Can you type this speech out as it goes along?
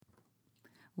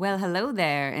Well, hello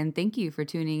there, and thank you for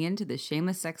tuning in to the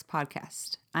Shameless Sex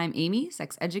Podcast. I'm Amy,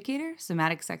 sex educator,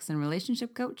 somatic sex and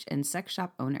relationship coach, and sex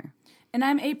shop owner. And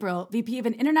I'm April, VP of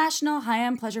an international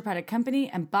high-end pleasure product company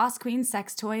and boss queen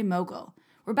sex toy mogul.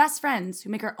 We're best friends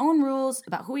who make our own rules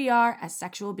about who we are as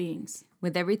sexual beings.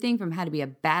 With everything from how to be a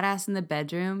badass in the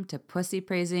bedroom, to pussy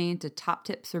praising, to top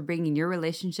tips for bringing your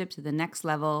relationship to the next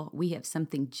level, we have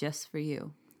something just for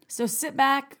you. So sit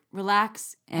back,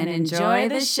 relax, and enjoy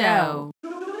the show.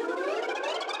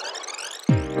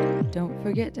 Don't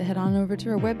forget to head on over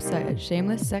to our website at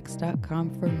shamelesssex.com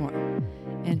for more.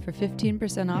 And for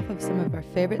 15% off of some of our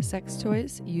favorite sex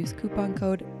toys, use coupon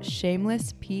code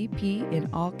SHAMELESSPP in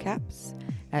all caps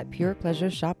at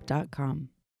purepleasureshop.com.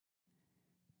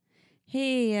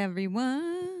 Hey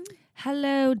everyone.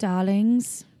 Hello,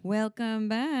 darlings. Welcome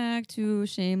back to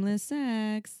Shameless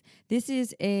Sex. This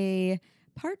is a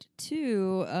part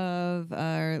 2 of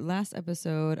our last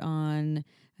episode on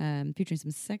featuring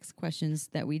some sex questions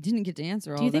that we didn't get to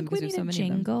answer all Do you of them think we because need there's a so many of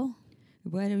them. jingle?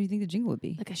 What do you think the jingle would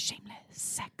be? Like a shameless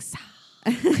sex.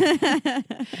 Yeah.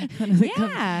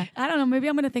 I don't know. Maybe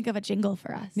I'm going to think of a jingle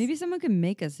for us. Maybe someone could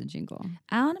make us a jingle.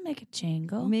 I want to make a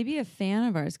jingle. Maybe a fan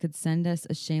of ours could send us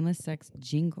a Shameless Sex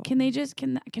jingle. Can they just,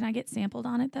 can I get sampled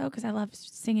on it though? Because I love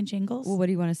singing jingles. Well, what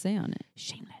do you want to say on it?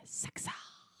 Shameless sex.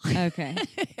 Okay.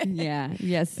 Yeah.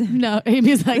 Yes. No,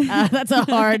 Amy's like, that's a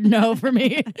hard no for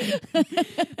me.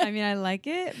 I mean, I like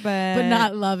it, but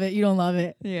not love it. You don't love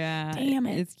it. Yeah. Damn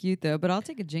it. It's cute though, but I'll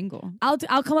take a jingle.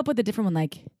 I'll come up with a different one,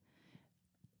 like,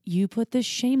 you put the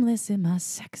shameless in my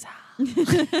sex.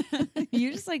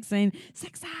 You just like saying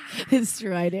sex. It's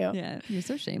true, I do. Yeah. You're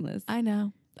so shameless. I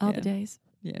know. All Yeah. the days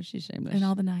Yeah, she's shameless. and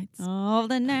all the nights. All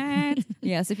the nights.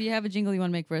 Yes, if you have a jingle you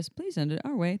want to make for us, please send it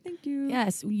our way. Thank you.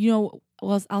 Yes, you know,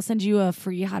 well, I'll send you a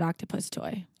free hot octopus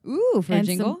toy. Ooh, for a And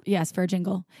jingle? yes, for a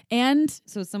jingle. And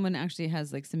So someone actually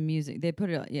has like some music. They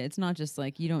put it. Yeah, it's not just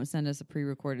like you don't send us a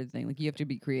pre-recorded thing. Like you have to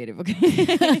be creative.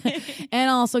 Okay. and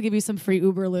I'll also give you some free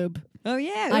Uber lube. Oh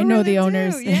yeah, I know the Uber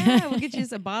owners. too. Yeah, we'll get you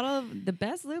a bottle of the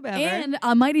best lube ever. And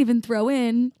I might even throw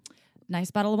in a nice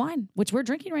bottle of wine, which we're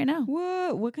drinking right now.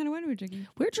 Whoa, what kind of wine are we drinking?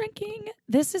 We're drinking,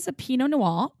 this is a Pinot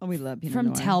Noir. Oh, we love Pinot from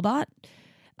Noir. Talbot.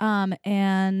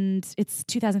 And it's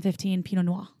 2015 Pinot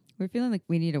Noir. We're feeling like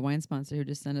we need a wine sponsor who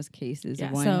just send us cases Yeah,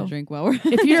 of wine so to drink while we're.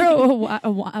 If you're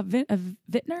a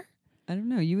vintner, I don't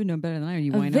know. You would know better than I. Are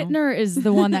you a wino? vintner is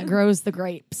the one that grows the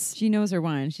grapes. She knows her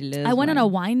wine. She lives. I went on a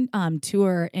wine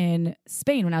tour in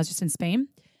Spain when I was just in Spain,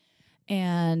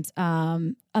 and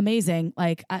amazing.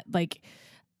 It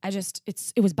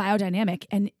was biodynamic,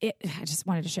 and I just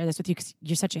wanted to share this with you because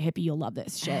you're such a hippie. You'll love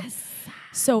this shit. Yes.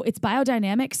 So it's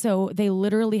biodynamic. So they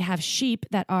literally have sheep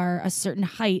that are a certain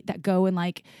height that go and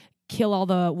like kill all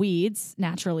the weeds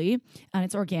naturally, and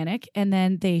it's organic. And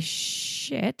then they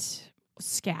scat,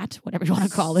 whatever you want to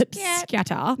call it,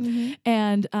 scatter. Mm-hmm.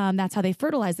 And that's how they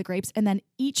fertilize the grapes. And then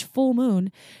each full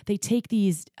moon, they take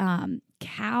these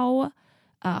cow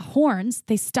horns,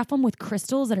 they stuff them with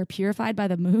crystals that are purified by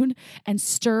the moon and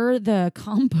stir the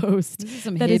compost This is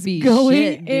some that is hippie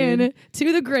going shit, in dude.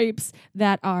 to the grapes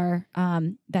that are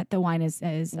that the wine is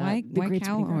Why the grapes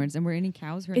cow being grown. horns? And were any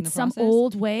cows hurt in the It's some process?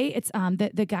 old way. It's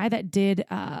the guy that did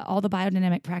all the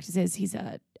biodynamic practices. He's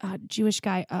a Jewish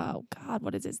guy. Oh God,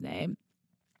 what is his name?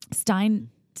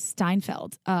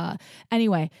 Steinfeld.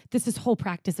 Anyway, this whole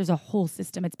practice. There's a whole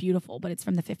system. It's beautiful, but it's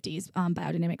from the 50s.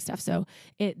 Biodynamic stuff. So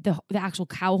the actual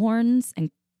cow horns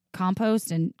and compost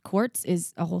and quartz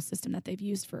is a whole system that they've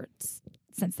used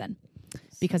since then.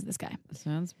 Because of this guy.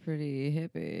 Sounds pretty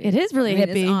hippie. It is really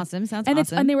hippie. It's awesome. Sounds And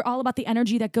awesome. and they were all about the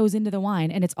energy that goes into the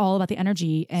wine, and it's all about the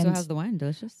energy. And so how's the wine?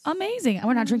 Delicious? amazing.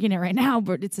 We're not drinking it right now,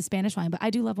 but it's a Spanish wine. But I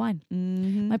do love wine.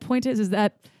 Mm-hmm. My point is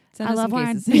that Send I us love some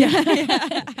wine. cases.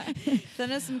 Yeah.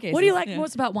 Send us some cases. What do you like Yeah.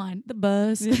 most about wine? The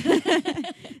buzz. I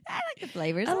like the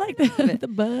flavors. I like love it. the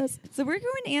buzz. So we're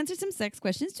going to answer some sex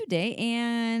questions today,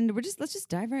 and let's just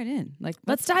dive right in. Like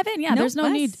Let's dive in. Yeah, there's no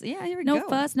fuss. need. Yeah, here we No go.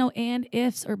 fuss, no and,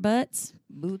 ifs, or buts.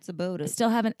 Boots about I it. still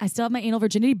have my anal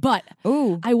virginity, but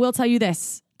Oh, I will tell you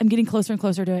this. I'm getting closer and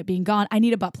closer to it being gone. I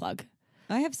need a butt plug.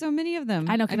 I have so many of them.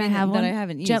 I know. Can I have that one? I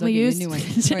haven't used. Gently I'll used? give you a new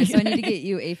one. All right, so I need to get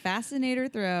you a fascinator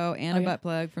throw and a butt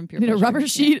plug from Pure I need a Pleasure. rubber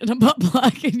sheet and a butt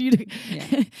plug. And you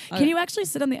Yeah. Can you actually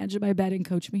sit on the edge of my bed and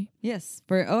coach me? Yes.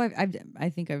 I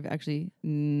think I've actually.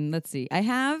 Let's see. I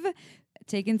have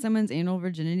taken someone's anal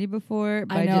virginity before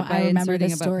by remember inserting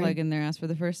this a butt story. plug in their ass for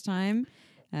the first time.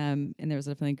 And there was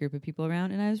definitely a group of people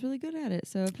around, and I was really good at it.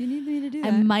 So if you need me to do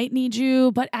I that, might need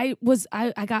you, but I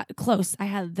got close. I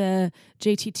had the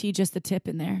JTT, just the tip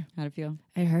in there. how'd it feel?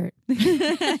 I hurt.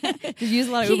 Did you use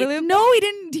a lot of Uber lube? No, we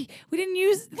didn't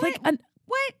use like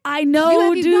What? I know, You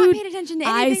have dude. not paid attention to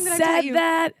I anything that I've taught said you.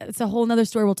 that. It's a whole nother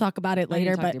story. We'll talk about it I need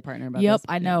to later. talk to But your partner about yep, this.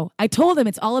 I know. I told him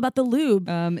it's all about the lube.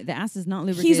 The ass does not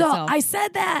lubricate He's all. itself. I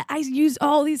said that. I use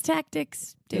all these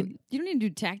tactics. Dude, You don't need to do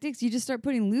tactics. You just start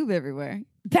putting lube everywhere.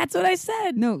 that's what I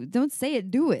said. No, don't say it.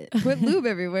 Do it. Put lube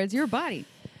everywhere. It's your body.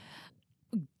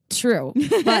 True,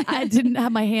 but I didn't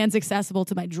have my hands accessible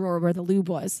to my drawer where the lube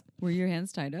was. Were your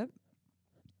hands tied up?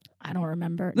 I don't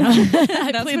remember. No.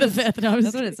 I That's played what the fifth. No, I'm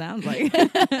That's just what it sounds like.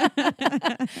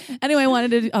 anyway, I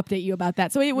wanted to update you about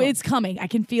that. So it's coming. I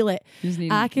can feel it. You just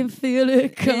need- I can feel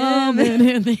it coming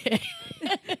in the air.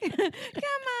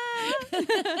 Come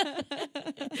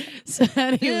on. So Phil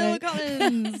anyway,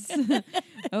 Collins.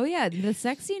 Oh yeah, the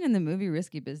sex scene in the movie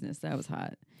Risky Business, that was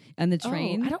hot. And the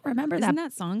train. I don't remember Isn't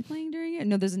that. that song playing during it?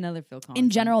 No, there's another Phil Collins. In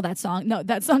general, that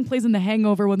song plays in The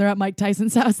Hangover when they're at Mike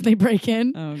Tyson's house and they break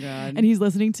in. Oh god. And he's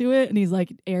listening to it and he's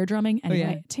like air drumming. Anyway,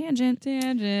 yeah. tangent.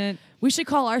 Tangent. We should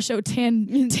call our show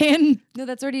Tan. No,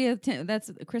 that's already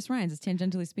that's Chris Ryan's. It's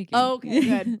tangentially speaking. Okay,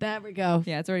 good. There we go.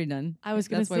 Yeah, it's already done. I was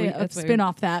going to That's why say we- a that's why we- spin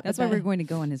off that. That's but why we're that- going to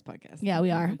go on his podcast. Yeah,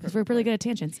 we are. Because we're really good at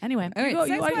tangents. Anyway, All right, you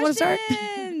sex want to start?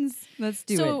 questions. Let's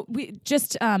do So it. we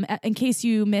just in case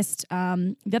you missed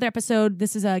the other episode,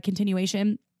 this is a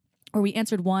continuation where we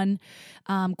answered one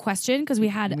question because we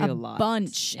had We had a a lot.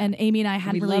 bunch, and Amy and I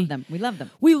hadn't We really. love them. We love them.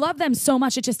 We love them so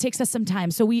much. It just takes us some time.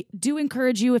 So we do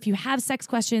encourage you, if you have sex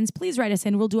questions, please write us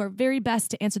in. We'll do our very best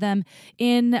to answer them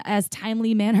in as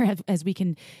timely manner as we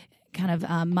can kind of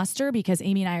muster, because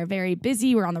Amy and I are very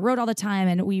busy. We're on the road all the time,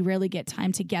 and we rarely get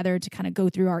time together to kind of go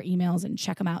through our emails and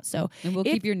check them out. So And we'll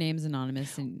if- keep your names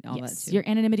anonymous and all that too. your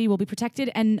anonymity will be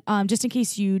protected. And just in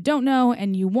case you don't know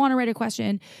and you want to write a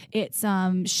question, it's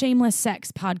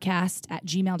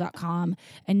shamelesssexpodcast@gmail.com.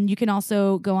 And you can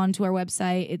also go onto our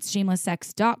website. It's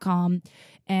shamelesssex.com.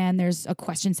 And there's a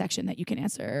question section that you can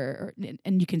answer,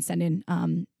 and you can send in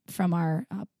from our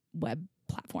web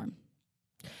platform.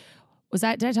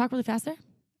 Did I talk really fast there?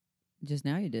 Just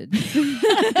now you did.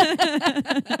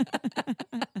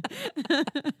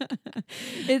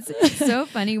 It's so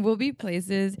funny. We'll be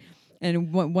places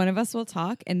and one of us will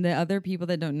talk and the other people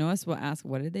that don't know us will ask,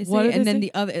 what did they say? What did And they then say?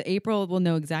 the other April will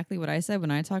know exactly what I said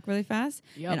when I talk really fast.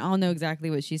 Yep. And I'll know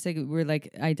exactly what she said. We're like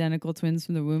identical twins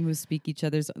from the womb who speak each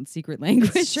other's secret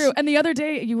language. It's true. And the other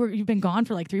day you've been gone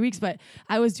for like 3 weeks, but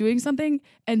I was doing something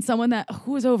and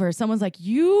who was over? Someone's like,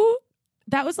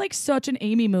 that was like such an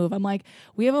Amy move. I'm like,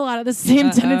 we have a lot of the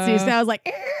same tendencies. So I was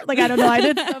like, like, I don't know. I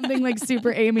did something like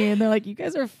super Amy. And they're like, you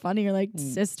guys are funny. You're like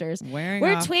sisters. We're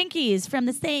Twinkies from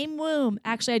the same womb.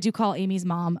 Actually, I do call Amy's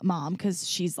mom because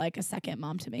she's like a second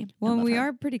mom to me. Well, I love we her.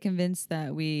 are pretty convinced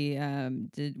that we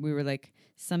were like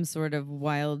some sort of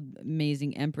wild,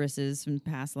 amazing empresses from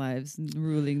past lives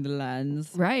ruling the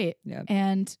lands. Right. Yeah.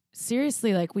 And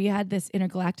seriously, like we had this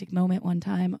intergalactic moment one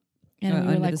time. And we were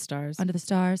under like, the stars. under the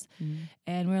stars. Mm.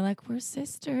 And we are like, we're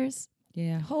sisters.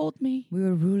 Yeah. Hold me. We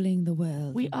were ruling the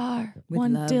world. We are. With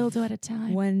One love. dildo at a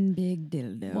time. One big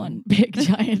dildo. One big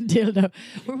giant dildo.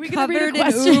 Were we gonna read a Covered in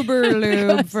question? Uber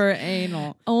lube for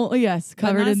anal. Oh yes, But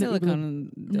covered not in the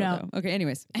silicone dildo. No. Okay,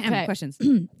 anyways. Okay. Questions.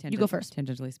 You go first.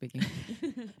 Tangentially speaking.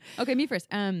 Okay, me first.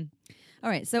 All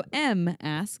right, so M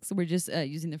asks, we're just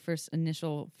using the first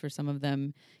initial for some of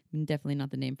them, definitely not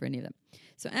the name for any of them.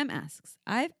 So M asks,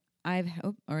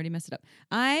 already messed it up.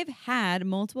 I've had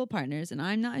multiple partners and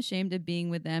I'm not ashamed of being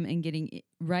with them and getting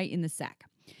right in the sack.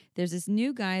 There's this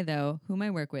new guy though, whom I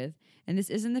work with, and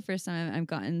this isn't the first time I've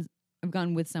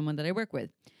gotten with someone that I work with.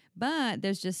 But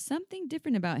there's just something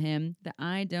different about him that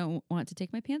I don't want to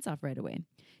take my pants off right away.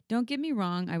 Don't get me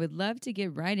wrong, I would love to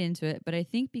get right into it, but I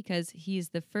think because he's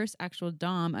the first actual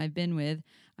dom I've been with,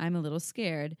 I'm a little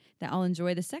scared that I'll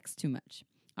enjoy the sex too much.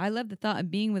 I love the thought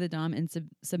of being with a dom and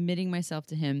submitting myself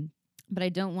to him, but I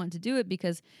don't want to do it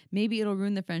because maybe it'll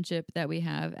ruin the friendship that we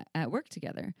have at work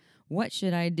together. What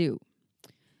should I do?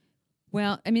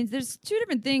 Well, I mean, there's two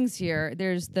different things here.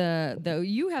 There's the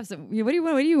you have some. What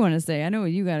do you want to say? I know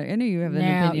you got it. I know you have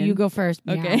an opinion. You go first.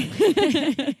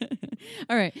 Okay.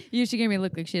 All right. She gave me a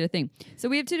look like she had a thing. So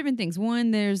we have two different things.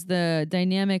 One, there's the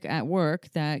dynamic at work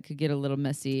that could get a little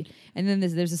messy, and then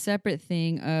there's a separate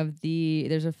thing of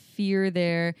there's a fear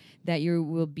there that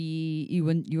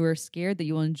you are scared that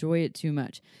you'll enjoy it too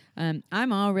much. I'm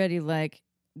already like,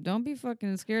 don't be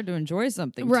fucking scared to enjoy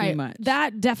something too much.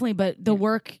 That definitely, but the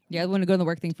work. Yeah, I want to go to the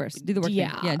work thing first. Do the work thing.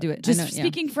 Yeah, do it. Just I know,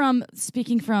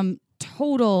 speaking from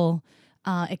total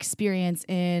experience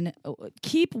in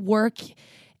keep work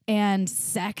and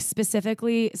sex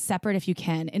specifically separate if you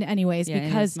can in any ways, yeah,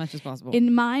 because as much as possible.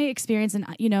 in my experience, and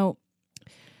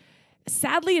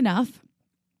sadly enough,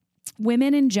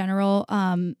 women in general,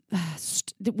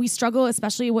 we struggle,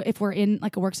 especially if we're in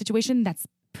like a work situation that's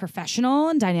professional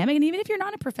and dynamic. And even if you're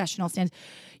not a professional stance,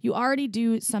 you already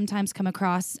do sometimes come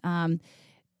across,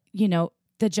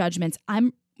 the judgments.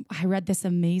 I read this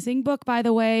amazing book, by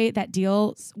the way, that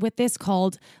deals with this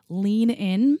called Lean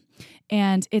In.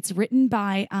 And it's written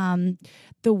by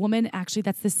the woman, actually,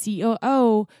 that's the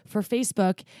COO for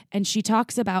Facebook. And she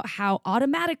talks about how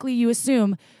automatically you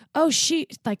assume, she,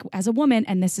 like as a woman,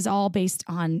 and this is all based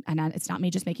on, and it's not me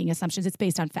just making assumptions, it's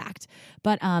based on fact.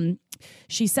 But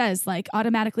she says, like,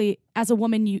 automatically as a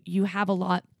woman, you have a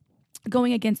lot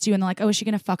going against you, and they're like, is she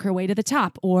going to fuck her way to the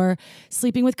top, or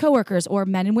sleeping with coworkers, or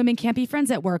men and women can't be friends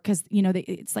at work because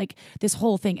it's like this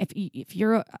whole thing. If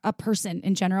you're a person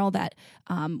in general that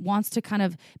wants to kind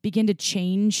of begin to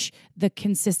change the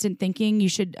consistent thinking, you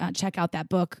should check out that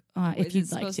book if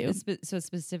you'd like to. So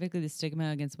specifically the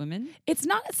stigma against women? It's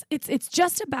not. It's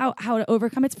just about how to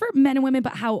overcome. It's for men and women,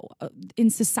 but how in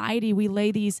society we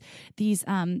lay these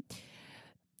kind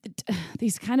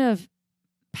of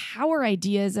power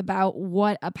ideas about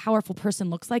what a powerful person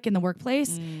looks like in the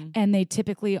workplace, and they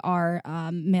typically are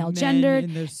male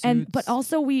gendered, but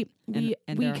also we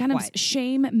kind of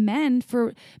shame men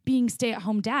for being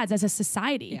stay-at-home dads as a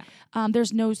society.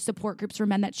 There's no support groups for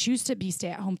men that choose to be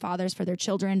stay-at-home fathers for their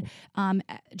children,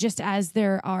 just as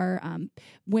there are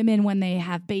women when they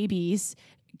have babies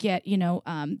get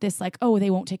this like, they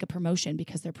won't take a promotion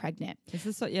because they're pregnant. This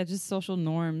is just social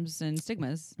norms and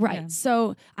stigmas, right?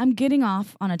 So I'm getting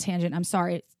off on a tangent, I'm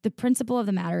sorry. The principle of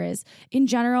the matter is, in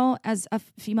general, as a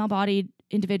female-bodied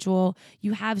individual,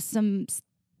 you have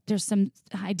there's some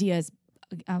ideas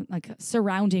like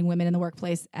surrounding women in the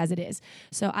workplace as it is.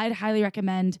 So I'd highly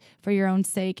recommend, for your own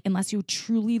sake, unless you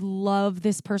truly love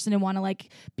this person and want to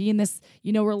like be in this,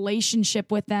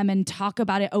 relationship with them and talk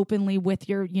about it openly with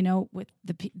your, with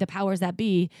the powers that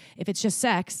be, if it's just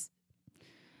sex,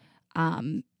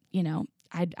 I'd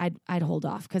hold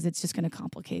off, because it's just going to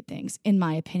complicate things, in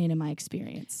my opinion, in my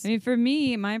experience. I mean, for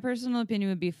me, my personal opinion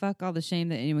would be, fuck all the shame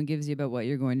that anyone gives you about what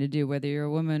you're going to do, whether you're a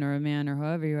woman or a man or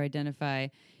however you identify.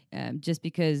 Just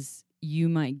because you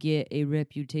might get a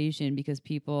reputation because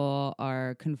people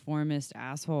are conformist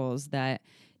assholes that,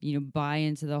 buy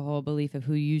into the whole belief of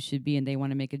who you should be, and they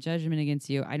want to make a judgment against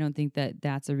you. I don't think that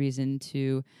that's a reason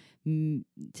to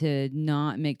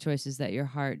not make choices that your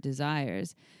heart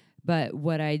desires. But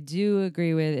what I do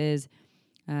agree with is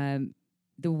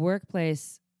the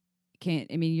workplace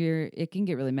it can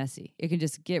get really messy. It can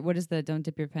just get, what is the don't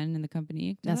dip your pen in the company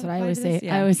ink? That's what I always say.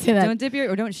 Yeah. I always say that.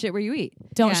 Don't shit where you eat.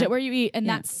 Don't shit where you eat. And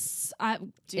that's,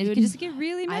 dude, it can just get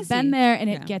really messy. I've been there, and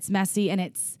it gets messy,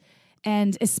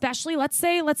 and especially, let's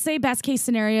say best case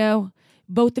scenario,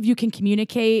 both of you can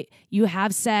communicate, you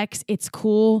have sex, it's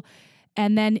cool,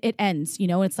 and then it ends,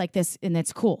 it's like this, and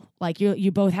it's cool. Like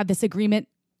you both have this agreement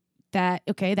that,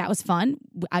 okay, that was fun.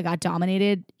 I got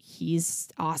dominated. He's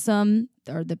awesome.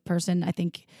 Or the person, I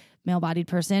think, male-bodied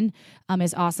person,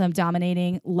 is awesome,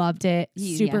 dominating, loved it,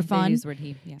 super fun. They use the word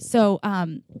he. Yeah. So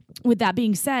with that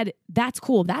being said, that's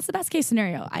cool. That's the best case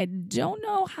scenario. I don't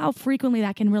know how frequently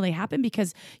that can really happen,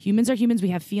 because humans are humans. We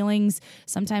have feelings.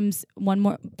 Sometimes one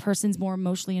more person's more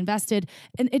emotionally invested,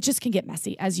 and it just can get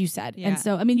messy, as you said. Yeah. And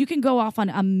so, you can go off on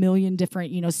a million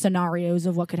different, scenarios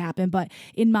of what could happen. But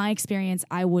in my experience,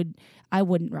 I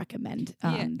wouldn't recommend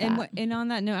that. And on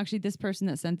that note, actually, this person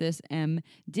that sent this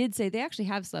did say they actually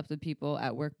have slept with people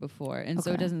at work before, and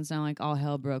so it doesn't sound like all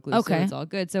hell broke loose. Okay, so it's all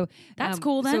good. So that's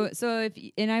cool then. So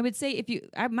I would say,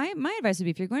 my advice would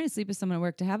be, if you're going to sleep with someone at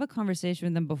work, to have a conversation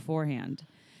with them beforehand.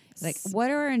 Like, what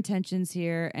are our intentions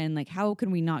here, and like, how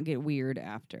can we not get weird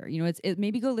after?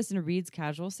 Maybe go listen to Reed's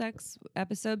casual sex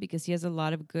episode, because he has a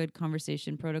lot of good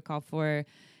conversation protocol for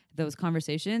those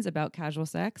conversations about casual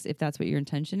sex, if that's what your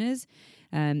intention is.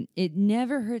 It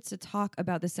never hurts to talk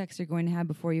about the sex you're going to have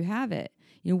before you have it.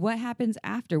 What happens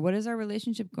after? What is our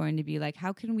relationship going to be like?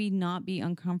 How can we not be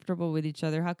uncomfortable with each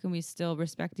other? How can we still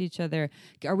respect each other?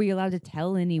 Are we allowed to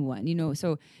tell anyone?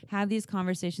 So have these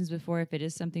conversations before, if it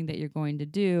is something that you're going to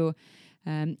do.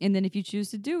 And then if you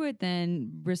choose to do it,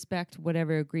 then respect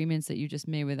whatever agreements that you just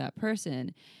made with that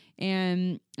person.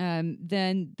 And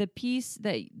then the piece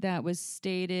that was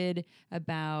stated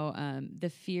about the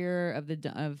fear of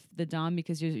the dom,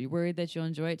 because you're worried that you'll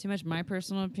enjoy it too much. My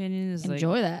personal opinion is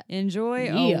enjoy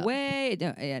away.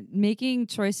 Making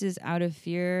choices out of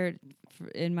fear,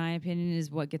 in my opinion,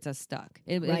 is what gets us stuck.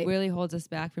 It really holds us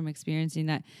back from experiencing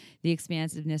the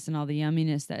expansiveness and all the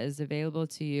yumminess that is available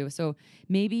to you. So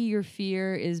maybe your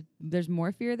fear is, there's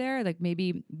more fear there. Like,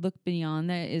 maybe look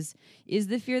beyond that. Is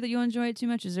the fear that you'll enjoy it too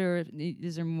much? Is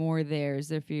there more there? Is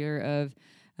there fear of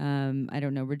I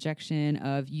don't know, rejection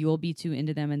of you'll be too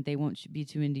into them and they won't be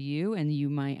too into you, and you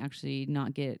might actually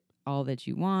not get all that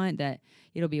you want, that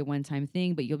it'll be a one-time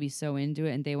thing, but you'll be so into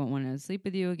it and they won't want to sleep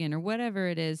with you again or whatever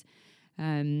it is.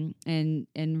 And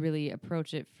really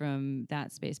approach it from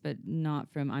that space, but not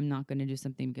from I'm not going to do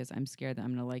something because I'm scared that I'm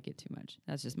going to like it too much.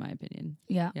 That's just my opinion.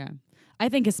 Yeah. Yeah. I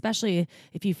think especially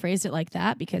if you phrased it like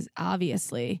that, because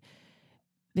obviously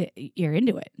you're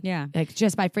into it. Yeah. Like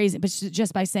just by phrasing, but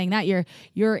just by saying that,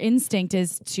 your instinct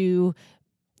is to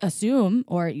assume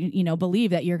or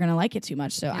believe that you're going to like it too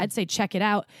much. So I'd say check it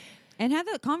out. And have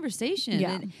that conversation.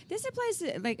 Yeah. And this applies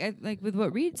to like with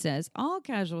what Reed says, all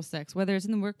casual sex, whether it's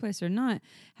in the workplace or not.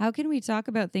 How can we talk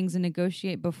about things and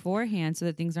negotiate beforehand so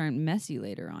that things aren't messy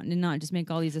later on and not just make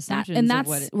all these assumptions? And that's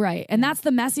of what right. And that's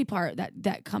the messy part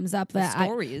that comes up that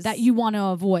stories that you want to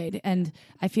avoid. And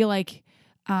I feel like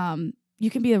you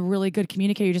can be a really good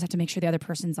communicator. You just have to make sure the other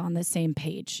person's on the same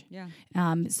page. Yeah.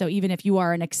 So even if you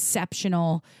are an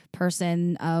exceptional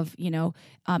person of,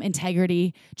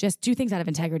 integrity, just do things out of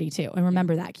integrity too. And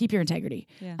remember that. Keep your integrity.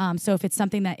 Yeah. So if it's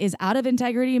something that is out of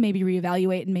integrity, maybe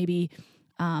reevaluate and maybe,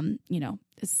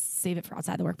 save it for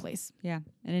outside the workplace. Yeah.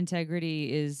 And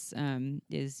integrity is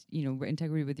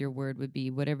integrity with your word would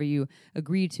be whatever you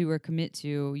agree to or commit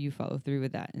to, you follow through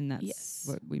with that. And that's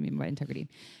what we mean by integrity.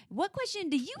 What question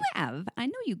do you have? I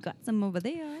know you got some over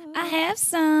there. I have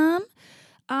some.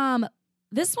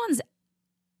 This one's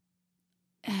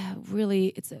really,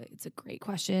 it's a great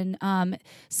question.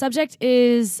 Subject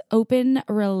is open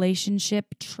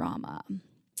relationship trauma.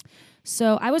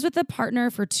 So I was with a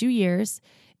partner for 2 years,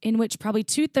 in which probably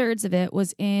 2/3 of it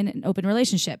was in an open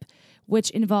relationship,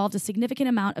 which involved a significant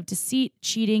amount of deceit,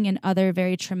 cheating, and other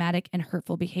very traumatic and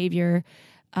hurtful behavior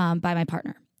by my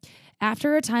partner.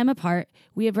 After a time apart,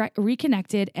 we have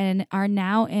reconnected and are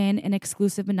now in an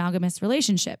exclusive monogamous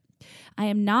relationship. I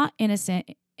am not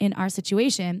innocent in our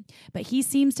situation, but he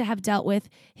seems to have dealt with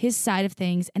his side of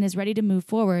things and is ready to move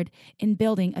forward in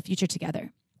building a future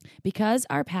together. Because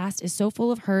our past is so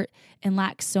full of hurt and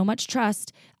lacks so much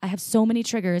trust, I have so many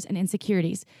triggers and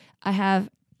insecurities. I have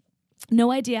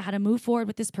no idea how to move forward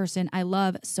with this person I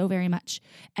love so very much.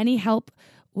 Any help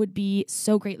would be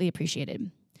so greatly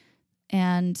appreciated.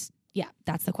 And yeah,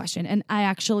 that's the question. And I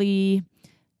actually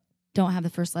don't have the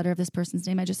first letter of this person's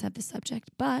name. I just have the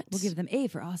subject, but We'll give them A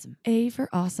for awesome. A for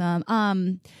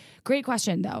awesome. Great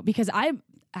question though, because I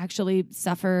actually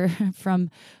suffer from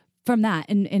that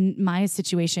in my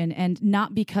situation, and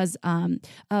not because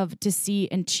of deceit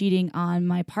and cheating on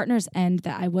my partner's end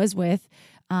that I was with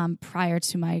prior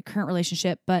to my current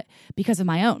relationship, but because of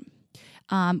my own.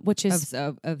 Which is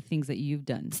of things that you've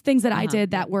done, things that I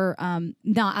did that were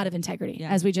not out of integrity,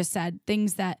 as we just said,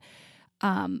 things that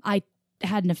I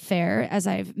had an affair, as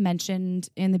I've mentioned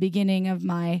in the beginning of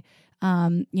my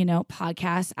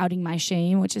podcast, outing my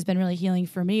shame, which has been really healing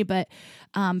for me. But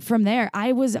from there,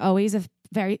 I was always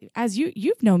as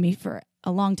you've known me for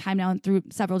a long time now and through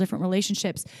several different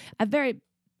relationships, a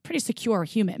pretty secure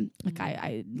human. Like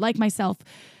I like myself.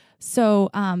 So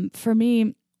for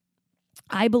me,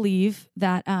 I believe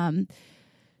that,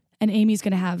 and Amy's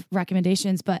going to have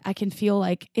recommendations, but I can feel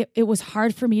like it was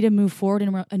hard for me to move forward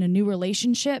in a new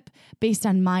relationship based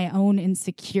on my own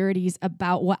insecurities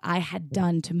about what I had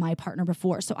done to my partner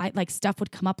before. So stuff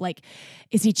would come up like,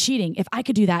 is he cheating? If I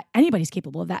could do that, anybody's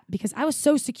capable of that, because I was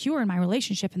so secure in my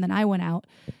relationship. And then I went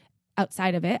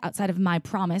outside of my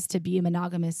promise to be a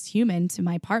monogamous human to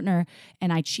my partner,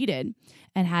 and I cheated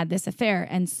and had this affair.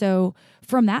 And so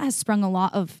from that has sprung a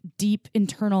lot of deep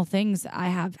internal things that I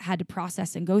have had to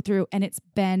process and go through. And it's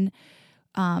been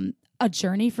a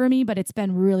journey for me, but it's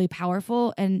been really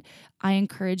powerful. And I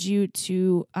encourage you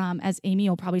to, as Amy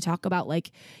will probably talk about,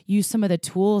 use some of the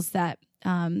tools that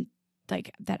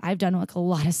that I've done, a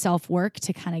lot of self-work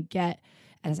to kind of get,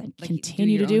 as I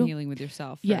continue to do healing with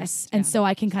yourself. Yes. And so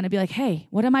I can kind of be like, hey,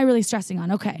 what am I really stressing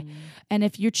on? Okay. And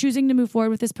if you're choosing to move forward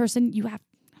with this person, you have,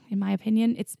 in my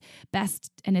opinion, it's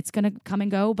best, and it's going to come and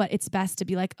go, but it's best to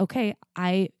be like, okay,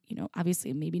 I,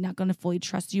 obviously maybe not going to fully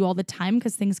trust you all the time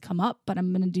because things come up, but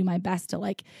I'm going to do my best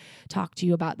to talk to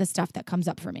you about the stuff that comes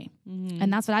up for me.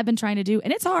 And that's what I've been trying to do.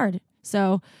 And it's hard.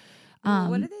 So,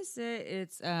 what do they say?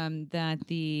 It's that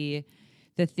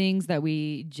the things that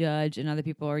we judge in other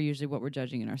people are usually what we're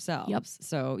judging in ourselves. Yep.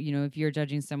 So, if you're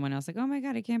judging someone else, like, oh my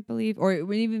God, I can't believe, or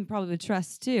even probably with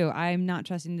trust too, I'm not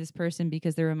trusting this person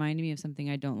because they're reminding me of something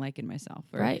I don't like in myself.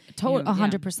 Or, right.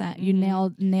 100%. You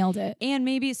nailed it. And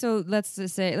maybe, so let's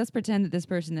pretend that this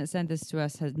person that sent this to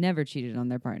us has never cheated on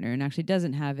their partner and actually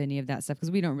doesn't have any of that stuff, because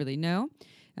we don't really know.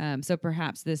 So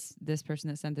perhaps this person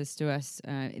that sent this to us,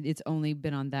 it's only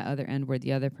been on that other end where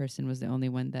the other person was the only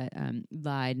one that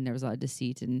lied, and there was a lot of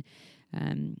deceit and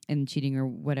cheating or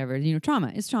whatever.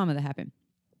 Trauma. It's trauma that happened.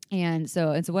 And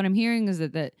so what I'm hearing is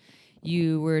that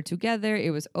you were together, it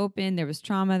was open, there was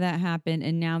trauma that happened,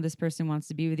 and now this person wants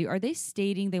to be with you. Are they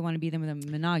stating they want to be with them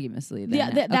monogamously?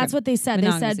 Then? Yeah, that's what they said.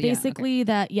 They said basically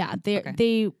that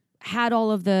they had all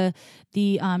of the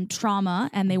trauma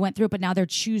and they went through it, but now they're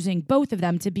choosing both of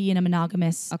them to be in a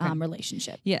monogamous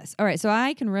relationship. Yes. All right. So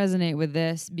I can resonate with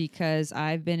this because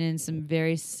I've been in some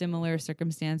very similar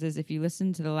circumstances. If you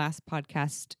listen to the last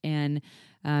podcast and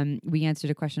we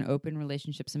answered a question, open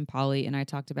relationships and poly, and I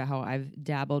talked about how I've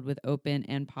dabbled with open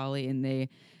and poly, and the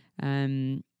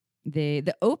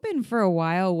open for a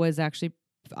while was actually,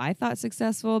 I thought,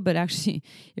 successful, but actually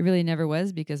it really never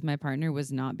was because my partner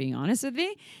was not being honest with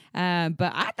me.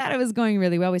 But I thought it was going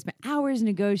really well. We spent hours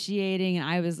negotiating, and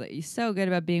I was like so good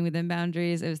about being within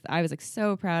boundaries. I was like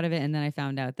so proud of it, and then I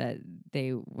found out that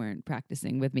they weren't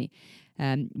practicing with me,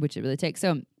 which it really takes.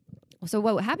 So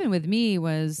what happened with me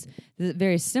was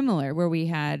very similar, where we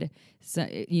had,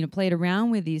 played around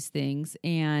with these things.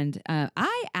 And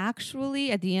I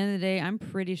actually, at the end of the day, I'm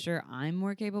pretty sure I'm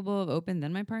more capable of open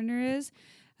than my partner is.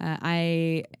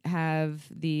 I have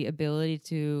the ability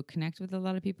to connect with a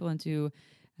lot of people and to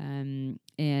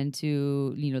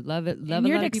love it. And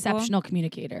you're an exceptional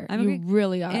communicator. You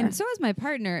really are, and so is my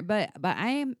partner. But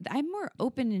I'm more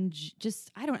open and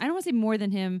just I don't want to say more than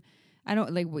him. I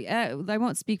don't I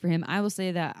won't speak for him. I will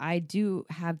say that I do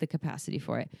have the capacity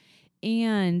for it,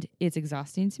 and it's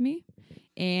exhausting to me.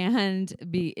 And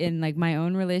be in my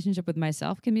own relationship with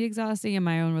myself can be exhausting, and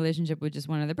my own relationship with just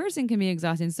one other person can be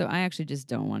exhausting. So I actually just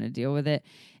don't want to deal with it.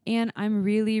 And I'm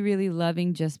really, really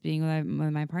loving just being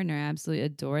with my partner. I absolutely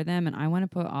adore them, and I want to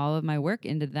put all of my work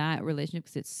into that relationship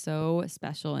because it's so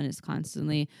special and it's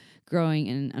constantly growing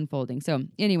and unfolding. So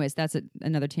anyways, that's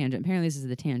another tangent. Apparently this is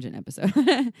the tangent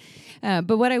episode.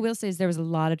 But what I will say is there was a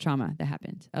lot of trauma that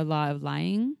happened, a lot of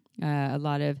lying, a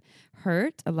lot of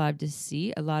hurt, a lot of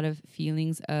deceit, a lot of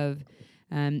feelings of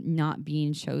not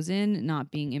being chosen, not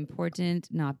being important,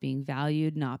 not being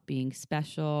valued, not being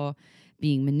special,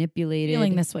 being manipulated.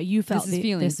 Feeling this way. You felt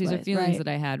these are feelings that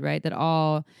I had, right? That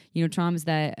all, traumas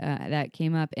that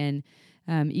came up. And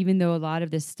even though a lot of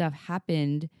this stuff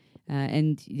happened,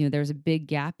 and there was a big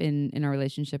gap in our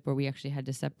relationship where we actually had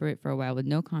to separate for a while with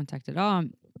no contact at all.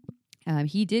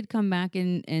 He did come back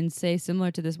and say, similar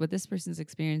to what this person's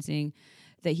experiencing,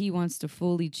 that he wants to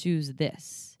fully choose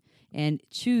this and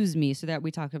choose me. So that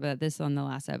we talked about this on the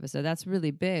last episode. That's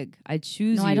really big. I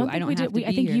choose you. I don't think we did.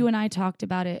 I think here. You and I talked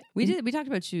about it. We did. We talked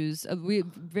about choose. We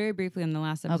very briefly on the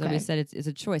last episode. We said it's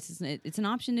a choice. It's an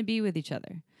option to be with each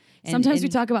other. Sometimes we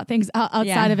talk about things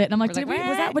outside of it, and I'm like, did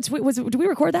we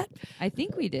record that? I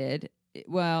think we did.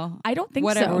 Well, I don't think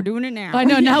whatever. so. We're doing it now. I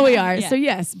know now we are. Yeah. So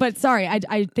yes, but sorry,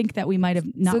 I think that we might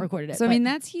have not recorded it. So I mean,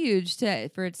 that's huge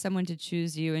for someone to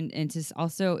choose you and to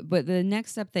also. But the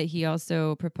next step that he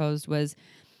also proposed was,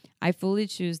 I fully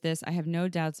choose this. I have no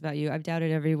doubts about you. I've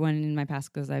doubted everyone in my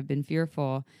past because I've been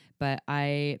fearful, but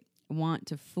I want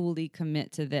to fully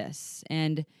commit to this.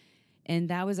 And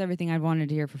that was everything I'd wanted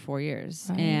to hear for 4 years.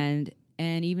 Right.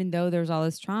 And even though there's all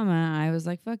this trauma, I was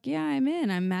like, fuck yeah, I'm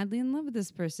in. I'm madly in love with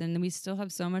this person. And we still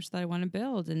have so much that I want to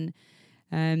build. And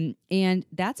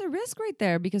that's a risk right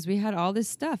there because we had all this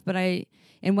stuff. But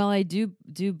while I do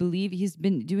believe he's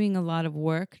been doing a lot of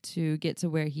work to get to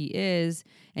where he is.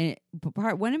 And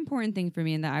one important thing for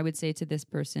me, and that I would say to this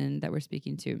person that we're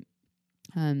speaking to,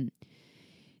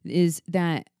 is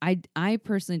that I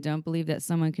personally don't believe that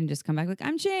someone can just come back like,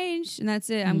 I'm changed and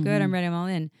that's it. I'm good. I'm ready. I'm all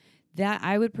in. That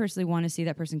I would personally want to see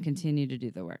that person continue to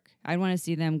do the work. I'd want to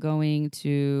see them going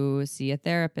to see a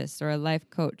therapist or a life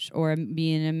coach or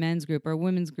be in a men's group or a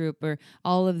women's group or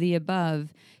all of the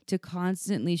above to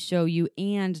constantly show you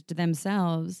and to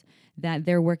themselves that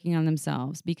they're working on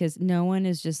themselves, because no one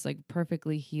is just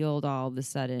perfectly healed all of a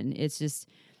sudden. It's just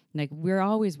we're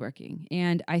always working.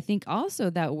 And I think also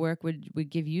that work would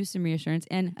give you some reassurance.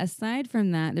 And aside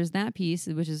from that, there's that piece,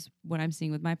 which is what I'm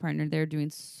seeing with my partner. They're doing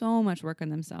so much work on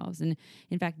themselves. And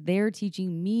in fact, they're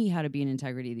teaching me how to be in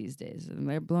integrity these days. And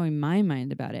they're blowing my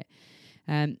mind about it.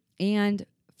 And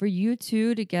for you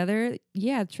two together,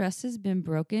 trust has been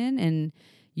broken and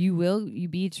you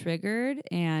be triggered.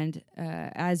 And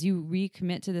as you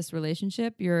recommit to this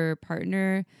relationship, your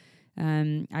partner,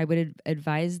 I would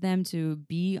advise them to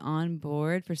be on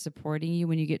board for supporting you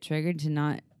when you get triggered, to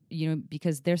not,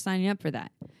 because they're signing up for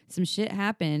that. some shit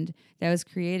happened that was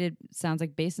created, sounds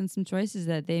like based on some choices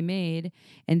that they made,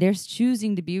 and they're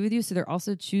choosing to be with you. So they're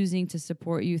also choosing to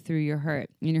support you through your hurt.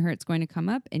 And your hurt's going to come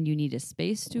up and you need a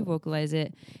space to vocalize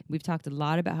it. We've talked a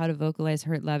lot about how to vocalize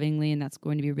hurt lovingly, and that's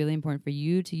going to be really important for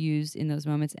you to use in those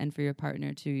moments and for your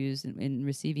partner to use in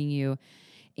receiving you.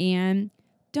 And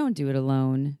don't do it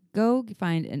alone. Go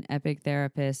find an epic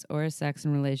therapist or a sex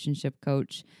and relationship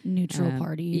coach. Neutral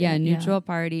party. Yeah, neutral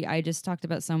party. I just talked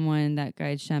about someone, that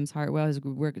guy, Shems Hartwell. His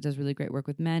work does really great work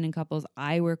with men and couples.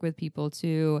 I work with people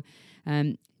too.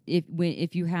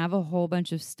 If you have a whole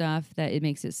bunch of stuff that it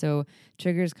makes it so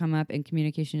triggers come up and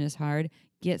communication is hard,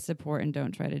 get support and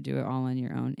don't try to do it all on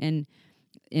your own. And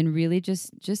really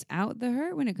just out the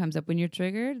hurt when it comes up. When you're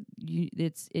triggered,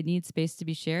 it needs space to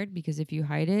be shared, because if you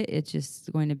hide it, it's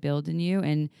just going to build in you,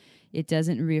 and it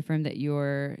doesn't reaffirm that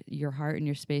your heart and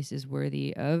your space is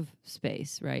worthy of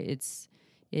space, right?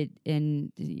 You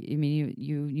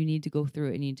need to go through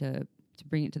it. You need to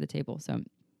bring it to the table. So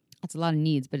that's a lot of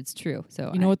needs, but it's true.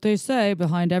 So you know what they say,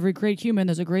 behind every great human,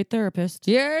 there's a great therapist.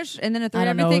 Yes, and then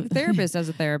every therapist has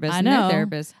a therapist. I know.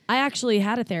 Therapist. I actually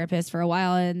had a therapist for a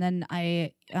while, and then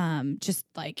I just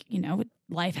like,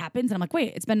 life happens, and I'm like,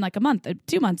 wait, it's been like a month,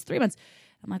 2 months, 3 months.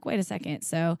 I'm like, wait a second.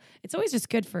 So it's always just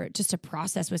good for just to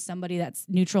process with somebody that's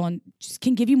neutral and just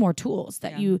can give you more tools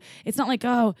that it's not like,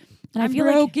 oh, and I'm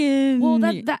broken. Well,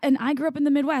 that, and I grew up in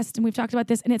the Midwest, and we've talked about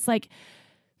this, and it's like,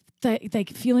 the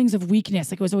feelings of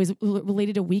weakness, like it was always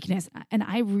related to weakness. And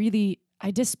I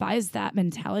despise that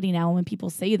mentality now. When people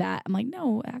say that, I'm like,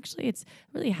 no, actually it's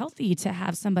really healthy to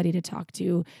have somebody to talk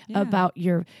to about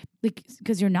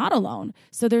because you're not alone.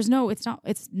 So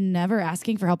it's never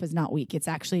asking for help is not weak. It's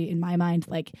actually, in my mind,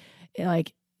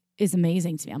 is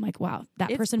amazing to me. I'm like, wow,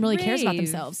 that person really cares about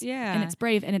themselves. Yeah. And it's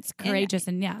brave and it's courageous.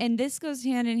 And this goes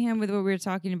hand in hand with what we were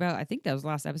talking about. I think that was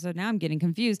last episode. Now I'm getting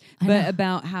confused. But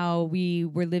about how we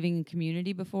were living in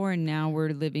community before, and now we're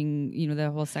living,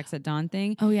 the whole Sex at Dawn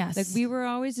thing. Oh, yes. Like, we were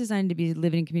always designed to be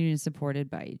living in community and supported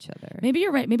by each other. Maybe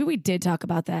you're right. Maybe we did talk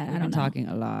about that. We've I don't been know. talking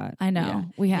a lot. I know. Yeah.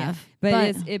 We have.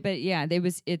 Yeah.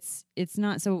 It's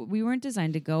not, so we weren't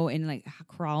designed to go and like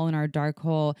crawl in our dark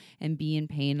hole and be in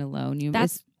pain alone.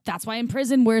 That's why in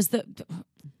prison, where's the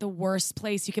worst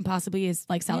place you can possibly is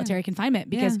like solitary confinement,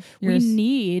 because we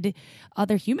need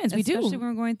other humans. We do. Especially when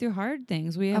we're going through hard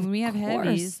things. When we have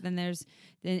heavies, then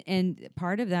and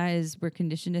part of that is we're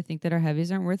conditioned to think that our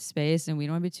heavies aren't worth space, and we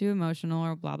don't want to be too emotional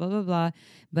or blah, blah, blah, blah.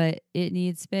 But it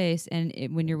needs space. And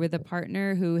when you're with a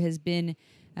partner who has been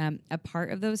a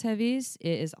part of those heavies,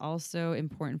 it is also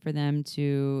important for them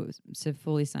to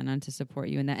fully sign on to support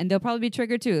you in that. And they'll probably be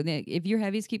triggered too. If your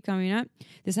heavies keep coming up,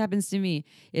 this happens to me.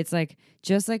 It's like,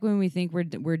 just like when we think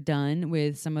we're done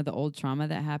with some of the old trauma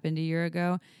that happened a year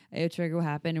ago, a trigger will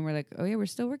happen and we're like, oh yeah, we're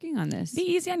still working on this. Be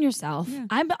easy on yourself. Yeah.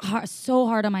 I'm so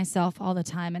hard on myself all the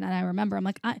time. And I remember, I'm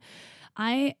like,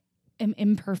 I am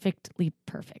imperfectly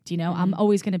perfect. Mm-hmm. I'm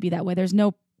always going to be that way. There's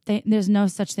no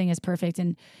such thing as perfect,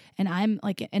 and I'm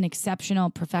like an exceptional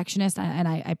perfectionist, and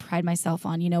I pride myself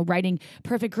on writing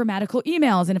perfect grammatical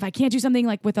emails, and if I can't do something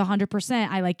like with 100%,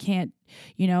 I like can't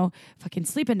fucking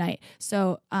sleep at night.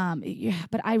 So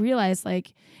but I realize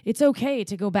like it's okay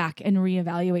to go back and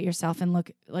reevaluate yourself and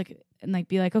look like and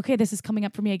be like, okay, this is coming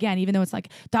up for me again, even though it's like,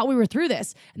 thought we were through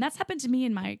this. And that's happened to me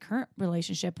in my current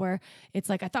relationship, where it's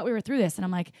like, I thought we were through this, and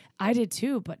I'm like, I did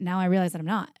too, but now I realize that I'm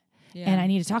not. Yeah. And I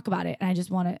need to talk about it. And I just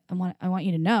I want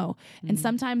you to know. Mm-hmm. And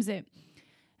sometimes and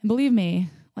believe me,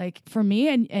 like for me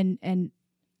and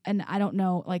I don't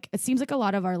know, like it seems like a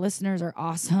lot of our listeners are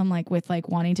awesome, like with like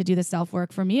wanting to do the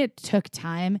self-work. For me, it took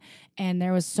time, and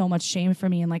there was so much shame for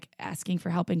me and like asking for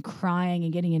help and crying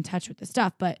and getting in touch with the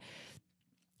stuff. But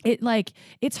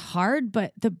it's hard,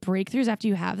 but the breakthroughs after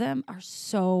you have them are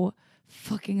so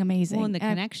fucking amazing. Well, and the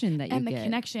connection that you get. And the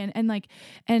connection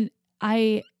and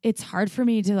it's hard for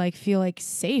me to like feel like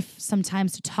safe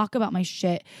sometimes to talk about my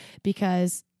shit,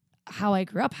 because how I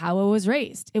grew up, how I was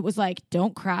raised, it was like,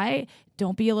 don't cry,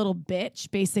 don't be a little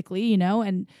bitch, basically,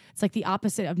 and it's like the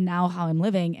opposite of now how I'm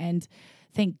living. And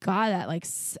thank God that like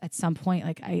at some point,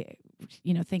 like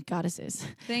thank goddesses.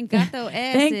 Thank gato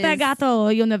es. Thank the gato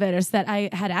universe that I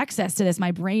had access to this.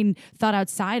 My brain thought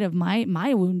outside of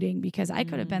my wounding, because I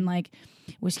could have been like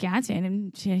Wisconsin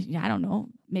and I don't know,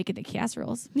 making the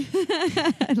casseroles.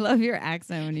 I love your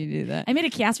accent when you do that. I made a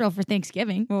casserole for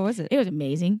Thanksgiving. What was it? It was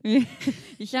amazing. You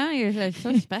sound like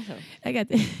so special. I got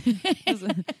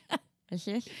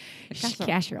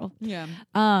casserole. Yeah. Do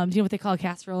you know what they call a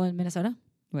casserole in Minnesota?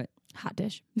 What? Hot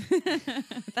dish.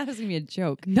 That was gonna be a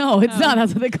joke. No, it's not.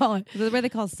 That's what they call it. Is that where they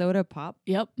call soda pop?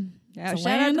 Yep. Yeah, It's a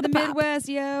shout out land to of the the pop. Midwest,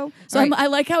 yo. So All right. I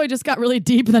like how it just got really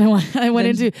deep. And then I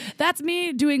went Then- into that's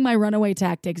me doing my runaway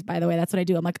tactics. By the way, that's what I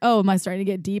do. I'm like, oh, am I starting to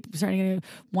get deep? I'm starting to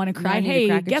want to Now I cry. need to Hey,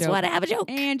 crack a guess joke. what? I have a joke.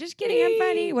 And just kidding, I'm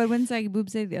funny. What one side boob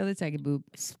say? The other side boob.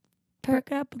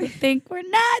 Perk up. We think we're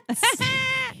nuts.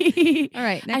 All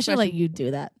right, I next should let question. you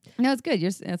do that. No, it's good.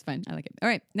 That's fine. I like it. All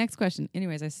right, next question.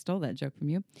 Anyways, I stole that joke from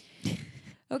you.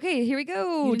 Okay, here we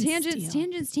go. You didn't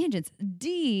Tangents.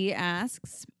 D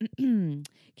asks, can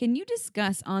you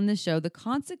discuss on the show the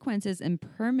consequences and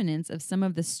permanence of some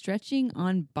of the stretching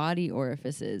on body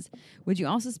orifices? Would you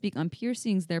also speak on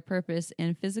piercings, their purpose,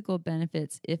 and physical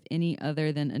benefits, if any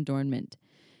other than adornment?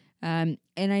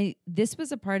 This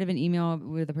was a part of an email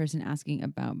with a person asking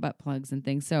about butt plugs and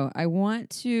things. So I want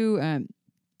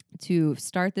to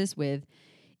start this with,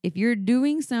 if you're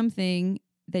doing something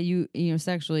that you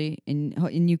sexually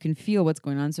and you can feel what's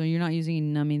going on, so you're not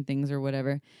using numbing things or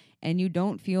whatever, and you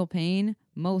don't feel pain,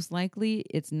 most likely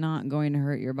it's not going to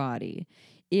hurt your body.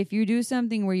 If you do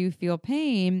something where you feel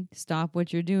pain, stop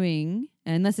what you're doing,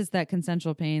 unless it's that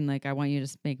consensual pain, like I want you to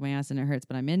spank my ass and it hurts,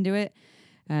 but I'm into it.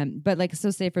 But like,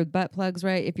 so say for butt plugs,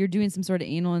 right? If you're doing some sort of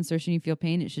anal insertion, you feel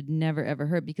pain, it should never ever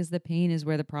hurt, because the pain is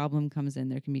where the problem comes in.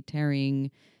 There can be tearing,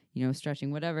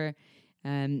 stretching, whatever.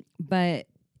 And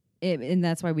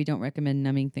that's why we don't recommend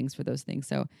numbing things for those things.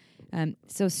 So,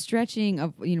 so stretching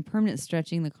of, permanent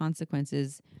stretching, the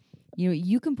consequences,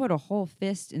 you can put a whole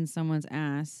fist in someone's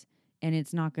ass and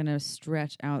it's not going to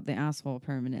stretch out the asshole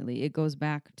permanently. It goes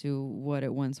back to what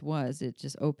it once was. It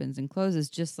just opens and closes,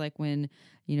 just like when,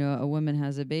 a woman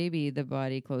has a baby, the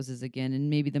body closes again, and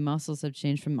maybe the muscles have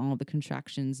changed from all the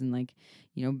contractions and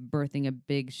birthing a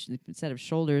big set of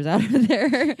shoulders out of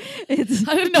there. I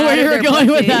didn't know where you were going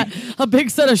with that. A big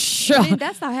set of I mean,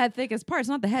 that's the head thickest part. It's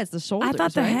not the head, it's the shoulders. I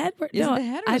thought the right? head were, Is no, it the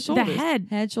head or the shoulders? The head.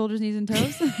 Head, shoulders, knees, and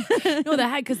toes. No, the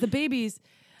head, because the babies.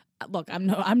 Look, I'm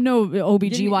no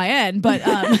OBGYN, but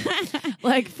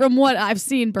like from what I've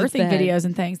seen birthing head. videos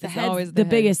and things, the It's head's always the the head.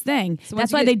 biggest thing. So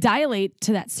That's once you why get- they dilate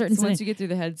to that certain. So once you get through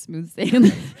the head, smooth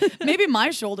sailing. Maybe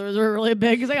my shoulders are really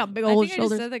big because I got big I old think I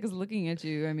shoulders. just said that because looking at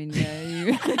you, I mean,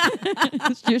 yeah,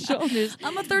 your shoulders.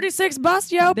 I'm a 36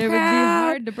 bust, yo. They would be proud.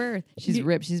 hard to birth. She's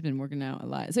ripped. She's been working out a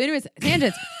lot. So anyways,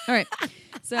 tangents. All right.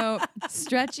 So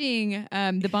stretching,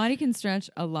 the body can stretch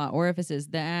a lot. Orifices,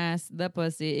 the ass, the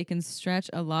pussy, it can stretch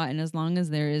a lot. And as long as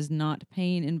there is not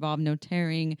pain involved, no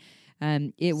tearing,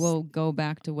 it will go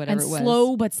back to whatever And it was.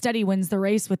 slow but steady wins the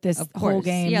race with this Of whole course.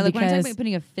 game. Yeah, like when I'm talking because about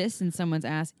putting a fist in someone's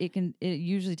ass, it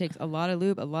usually takes a lot of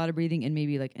lube, a lot of breathing, and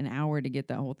maybe like an hour to get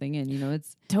that whole thing in.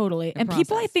 It's totally. And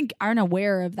people, I process. think, aren't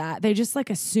aware of that. They just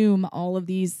assume all of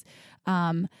these.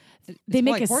 They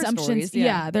make like horror assumptions. stories,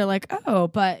 yeah. They're like, oh,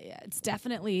 but it's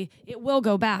definitely, it will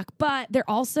go back. But they're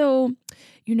also,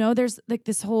 there's like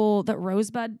this whole, the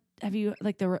rosebud. Have you,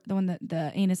 like the one that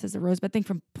the anus is the rosebud thing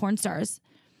from porn stars?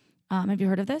 Have you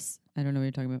heard of this? I don't know what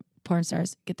you're talking about. Porn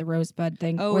stars get the rosebud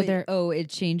thing. Oh, or they're, it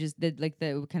changes the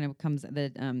kind of comes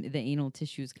the anal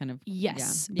tissues kind of.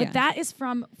 yes. yeah, But that is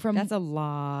from that's a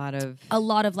lot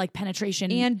of like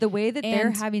penetration. and the way that they're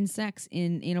and- having sex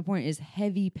in anal porn is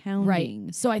heavy pounding.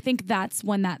 right. So I think that's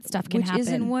when that stuff can Which happen.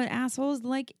 isn't what assholes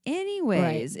like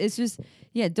anyways. It's just,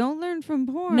 don't learn from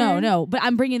porn. No. But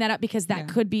I'm bringing that up because that Yeah.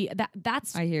 could be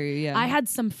that's. I hear you, yeah. I had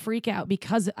some freak out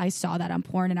because I saw that on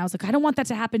porn and I was like, I don't want that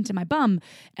to happen to my bum.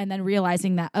 And then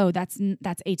realizing that, that's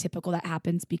atypical. That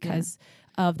happens because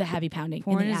of the heavy pounding.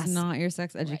 Porn in the is ass. not your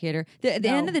sex educator. At the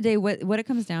end No. of the day, what it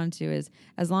comes down to is,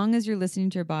 as long as you're listening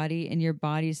to your body and your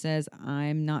body says,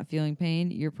 I'm not feeling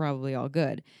pain, you're probably all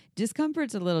good.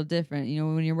 Discomfort's a little different.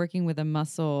 When you're working with a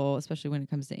muscle, especially when it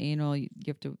comes to anal, you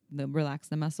have to relax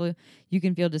the muscle. You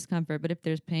can feel discomfort, but if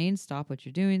there's pain, stop what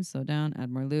you're doing, slow down, add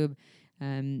more lube.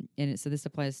 So this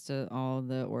applies to all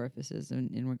the orifices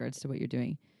in regards to what you're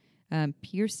doing.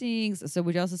 Piercings. So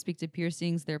would you also speak to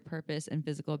piercings, their purpose and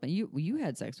physical? But you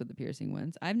had sex with the piercing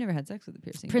ones. I've never had sex with the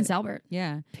piercing. Prince but- Albert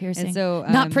Yeah. piercing. And so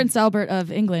not Prince Albert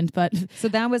of England, but So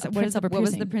that was Prince Albert what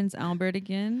was piercing. the Prince Albert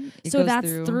again? It so goes that's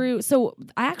through. So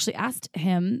I actually asked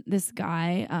him, this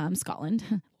guy, Scotland.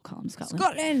 We'll call him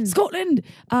Scotland. Scotland,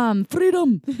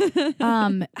 freedom.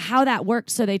 How that worked.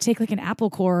 So they take like an apple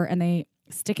core and they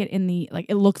stick it in the, like,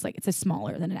 it looks like it's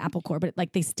smaller than an apple core, but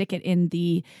they stick it in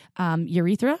the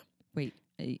urethra. Wait,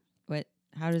 what?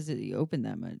 How does it open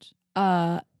that much?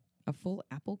 Uh, A full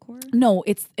apple core? no,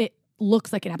 it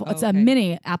looks like an apple. Oh, It's a okay.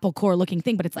 mini apple core looking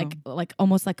thing, but it's like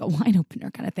almost like a wine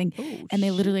opener kind of thing. Oh, And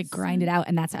they literally grind it out,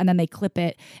 and then they clip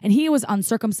it. And he was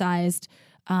uncircumcised,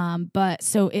 but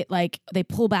so it like they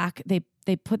pull back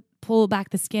pull back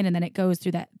the skin, and then it goes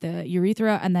through the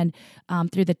urethra, and then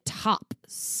through the top,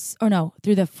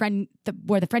 through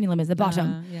where the frenulum is, the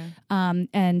bottom. Yeah.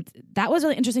 And that was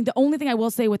really interesting. The only thing I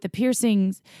will say with the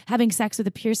piercings, having sex with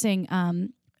a piercing,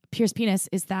 pierced penis,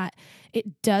 is that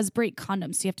it does break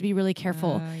condoms. So you have to be really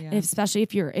careful, Yeah. especially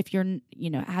if you're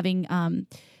having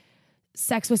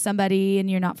sex with somebody and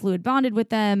you're not fluid bonded with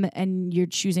them and you're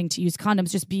choosing to use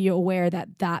condoms. Just be aware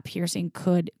that piercing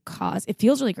could cause. It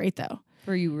feels really great though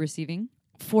For you receiving?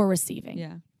 for receiving.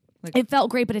 Yeah. It felt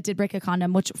great, but it did break a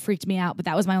condom, which freaked me out. But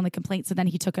that was my only complaint. So then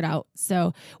he took it out.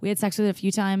 So we had sex with it a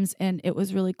few times, and it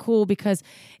was really cool because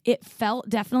it felt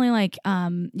definitely like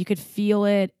you could feel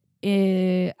it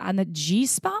on the G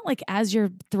spot, like as you're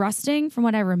thrusting, from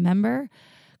what I remember.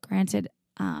 Granted,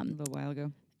 A little while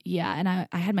ago. yeah, and I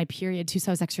had my period too,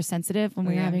 so I was extra sensitive when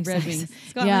we were having Red sex. Wings.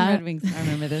 Scotland Yeah. Red Wings. I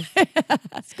remember this.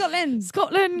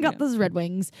 Scotland got Yeah. those Red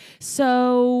Wings.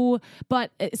 So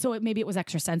maybe it was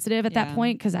extra sensitive at that Yeah.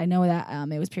 point because I know that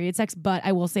it was period sex. But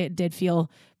I will say it did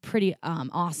feel pretty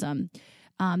awesome.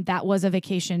 That was a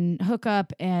vacation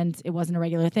hookup, and it wasn't a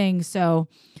regular thing. So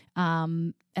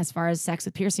as far as sex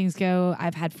with piercings go,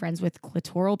 I've had friends with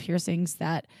clitoral piercings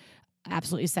that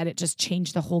absolutely said it just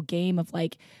changed the whole game of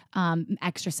like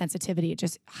extra sensitivity. It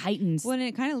just heightens. Well, and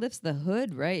it kind of lifts the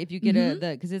hood, right? If you get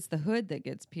because it's the hood that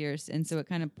gets pierced, and so it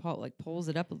kind of pulls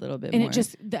it up a little bit and more.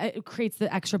 it creates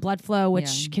the extra blood flow,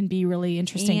 which Yeah. can be really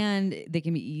interesting. And they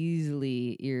can be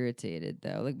easily irritated,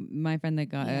 though. Like my friend that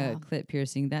got Yeah. a clit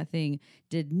piercing, that thing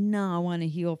did not want to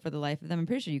heal for the life of them. I'm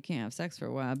pretty sure you can't have sex for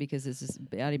a while because it's just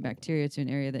adding bacteria to an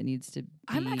area that needs to be.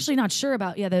 I'm actually not sure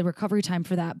about the recovery time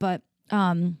for that, but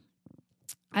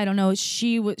I don't know.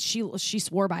 She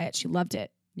swore by it. She loved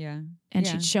it, Yeah. and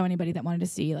Yeah. she'd show anybody that wanted to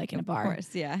see, like in a bar. Of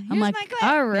course, yeah. I'm Here's like, my clit.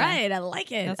 all Yeah. right, I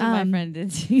like it. That's what my friend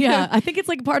did. too. Yeah, I think it's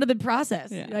like part of the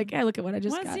process. Yeah. Like, hey, look at what I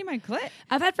just Want to got. see my clit?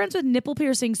 I've had friends with nipple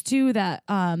piercings too. That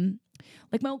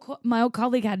like my old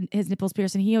colleague had his nipples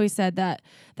pierced, and he always said that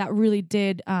really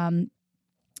did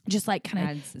just like kind of.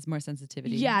 Adds it's more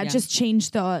sensitivity. Yeah, just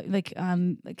changed the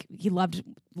like he loved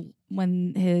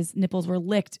when his nipples were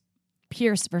licked,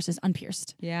 pierced versus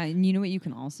unpierced. Yeah, and you know what you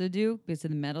can also do because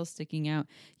of the metal sticking out.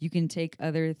 You can take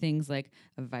other things like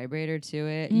a vibrator to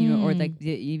it, you know, or like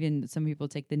even some people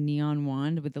take the neon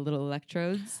wand with the little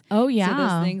electrodes. Oh yeah, So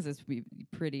those things is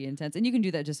pretty intense, and you can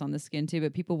do that just on the skin too.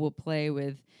 But people will play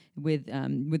with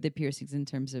the piercings in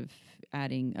terms of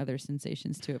adding other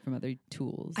sensations to it from other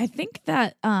tools. I think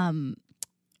that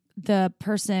the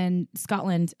person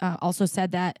Scotland also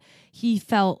said that he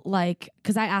felt like,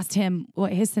 because I asked him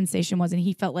what his sensation was, and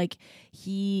he felt like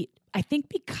I think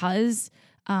because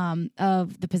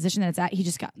of the position that it's at, he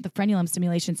just got the frenulum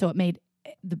stimulation, so it made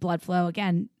the blood flow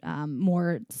again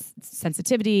more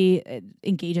sensitivity. It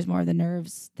engages more of the nerve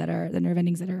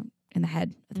endings that are in the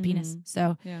head of the penis.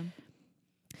 So yeah.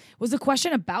 was the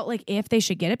question about like if they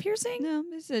should get a piercing? No,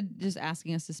 they said just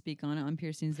asking us to speak on it, on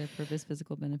piercings, their purpose,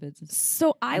 physical benefits.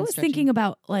 So I was stretching. thinking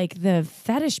about like the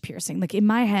fetish piercing. Like in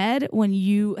my head, when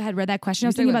you had read that question, I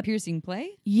was thinking about piercing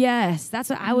play. yes, that's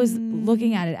what I was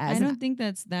looking at it as. I don't think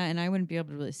that's that, and I wouldn't be able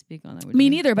to really speak on that. Would Me you?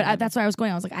 neither, but that's where I was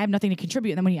going. I was like, I have nothing to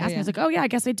contribute. And then when you asked me, I was like, oh yeah, I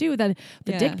guess I do. The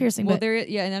dick piercing. Well, but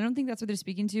and I don't think that's what they're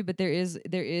speaking to, but there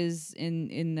is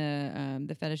in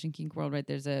the fetish and kink world, right?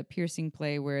 There's a piercing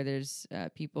play where there's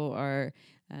people are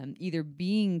either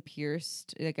being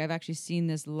pierced. Like I've actually seen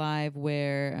this live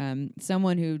where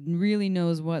someone who really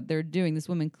knows what they're doing, this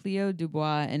woman Cleo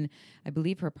Dubois, and I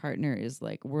believe her partner is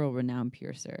like world-renowned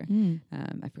piercer.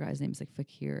 I forgot his name. It's like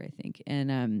Fakir, I think.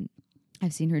 And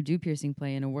I've seen her do piercing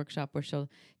play in a workshop where she'll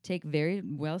take very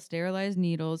well sterilized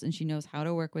needles, and she knows how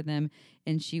to work with them,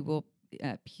 and she will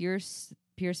pierce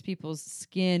people's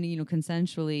skin, you know,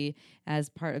 consensually as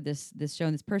part of this show.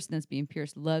 And this person that's being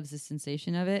pierced loves the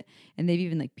sensation of it, and they've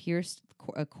even like pierced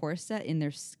a corset in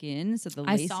their skin, so the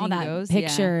I lacing saw that goes.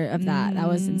 picture of that. That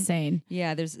was insane.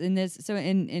 Yeah, there's so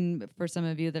in for some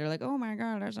of you that are like, oh my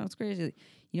god, that sounds crazy.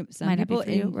 You know, some Might not be people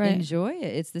for you, right. enjoy it.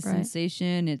 It's the Right.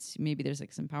 sensation. It's maybe there's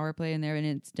like some power play in there, and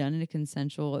it's done in a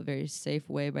consensual, a very safe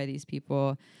way by these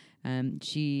people.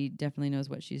 She definitely knows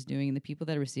what she's doing, and the people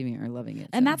that are receiving it are loving it.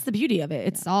 And so, that's the beauty of it.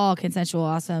 It's all consensual,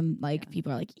 awesome. Like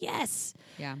people are like, yes.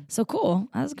 yeah. So cool.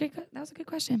 That was a good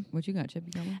question. What you got, Chip?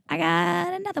 You got one? I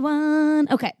got another one.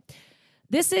 Okay.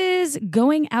 This is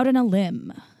going out on a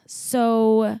limb.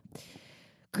 So,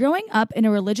 growing up in a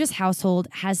religious household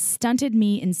has stunted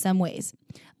me in some ways,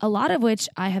 a lot of which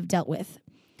I have dealt with.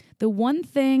 The one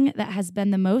thing that has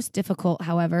been the most difficult,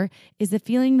 however, is the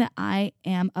feeling that I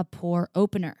am a poor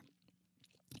opener.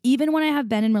 Even when I have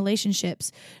been in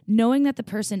relationships, knowing that the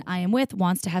person I am with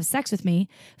wants to have sex with me,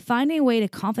 finding a way to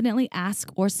confidently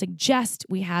ask or suggest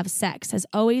we have sex has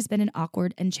always been an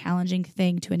awkward and challenging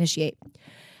thing to initiate.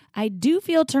 I do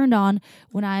feel turned on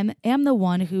when I am the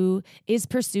one who is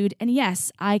pursued, and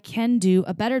yes, I can do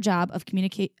a better job of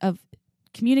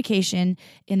communication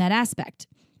in that aspect.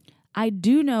 I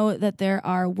do know that there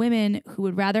are women who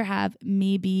would rather have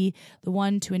me be the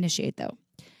one to initiate, though.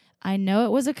 I know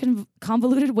it was a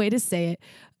convoluted way to say it,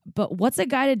 but what's a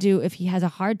guy to do if he has a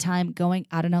hard time going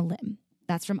out on a limb?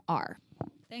 That's from R.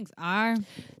 Thanks, R.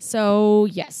 So,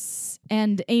 yes.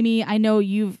 And Amy, I know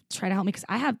you've tried to help me because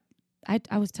I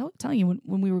was telling you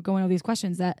when we were going over these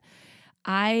questions that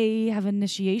I have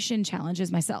initiation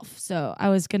challenges myself. So I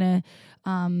was going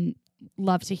to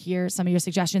love to hear some of your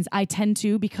suggestions. I tend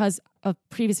to, because of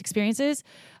previous experiences,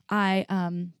 I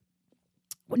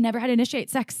never had to initiate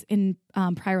sex in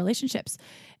prior relationships.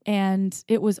 And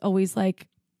it was always like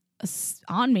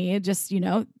on me. It just,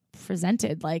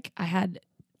 presented like I had.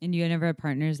 And you never had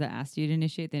partners that asked you to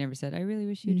initiate? They never said, I really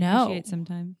wish you'd No. initiate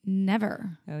sometime?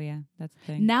 Never. Oh, yeah. That's the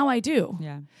thing. Now I do.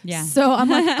 Yeah. Yeah. So I'm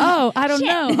like, oh, I don't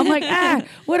know. I'm like,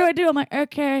 what do I do? I'm like,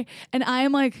 okay. And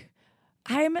I'm like,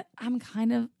 I'm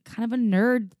kind of a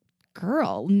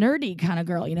nerdy kind of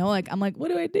girl, like I'm like, what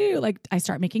do I do? Like I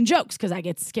start making jokes because I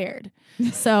get scared.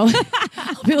 So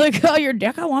I'll be like, oh, your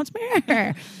dick wants me.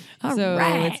 All so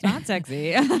right. it's not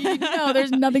sexy. There's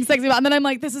nothing sexy about it. And then I'm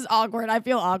like, this is awkward. I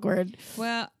feel awkward.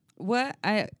 Well,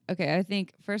 I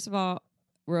think first of all,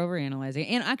 we're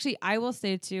overanalyzing. And actually I will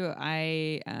say too,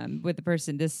 with the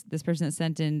person, this person that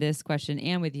sent in this question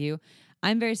and with you,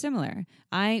 I'm very similar.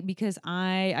 Because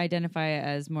I identify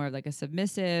as more of like a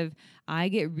submissive, I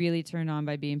get really turned on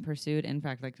by being pursued, in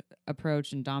fact, like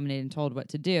approached and dominated and told what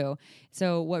to do.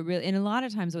 So and a lot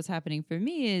of times what's happening for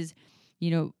me is,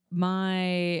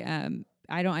 my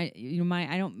partner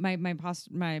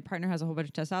has a whole bunch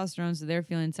of testosterone, so they're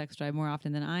feeling sex drive more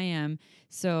often than I am.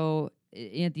 So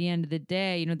at the end of the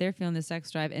day, they're feeling the sex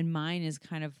drive, and mine is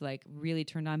kind of like really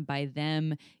turned on by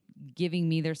them giving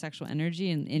me their sexual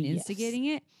energy and instigating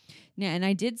it. Now, and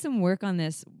I did some work on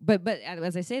this, but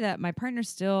as I say that, my partner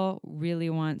still really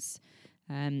wants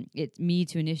it's me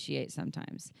to initiate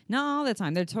sometimes. Not all the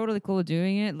time. They're totally cool with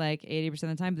doing it like 80% of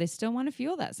the time, but they still want to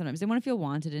feel that sometimes. They want to feel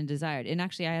wanted and desired. And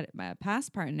actually, I had a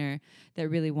past partner that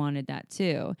really wanted that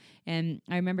too. And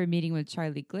I remember meeting with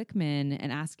Charlie Glickman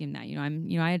and asking that,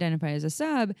 I identify as a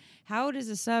sub. How does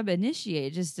a sub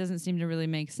initiate? It just doesn't seem to really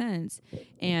make sense.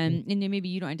 And maybe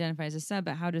you don't identify as a sub,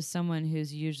 but how does someone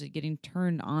who's usually getting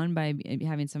turned on by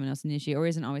having someone else initiate or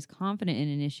isn't always confident in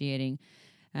initiating,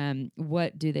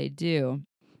 what do they do?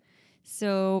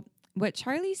 So what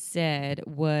Charlie said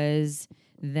was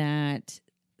that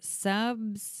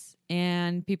subs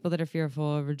and people that are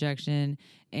fearful of rejection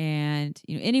and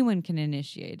anyone can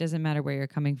initiate. It doesn't matter where you're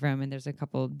coming from, and there's a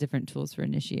couple different tools for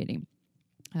initiating.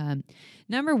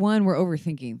 Number one, we're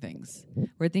overthinking things.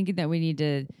 We're thinking that we need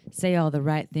to say all the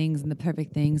right things and the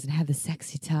perfect things and have the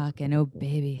sexy talk and, oh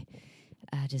baby,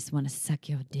 I just want to suck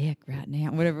your dick right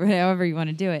now, however you want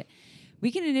to do it. We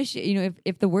can initiate,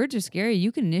 if the words are scary,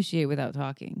 you can initiate without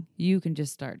talking. You can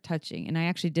just start touching. And I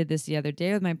actually did this the other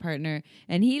day with my partner,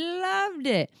 and he loved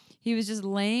it. He was just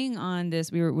laying on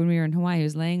this, when we were in Hawaii, he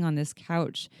was laying on this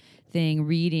couch thing,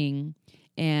 reading.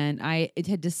 And it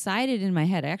had decided in my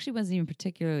head, I actually wasn't even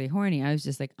particularly horny. I was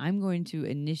just like, I'm going to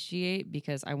initiate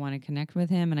because I want to connect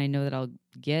with him. And I know that I'll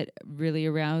get really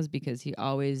aroused because he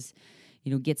always,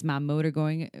 gets my motor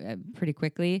going pretty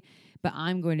quickly. But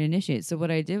I'm going to initiate. So what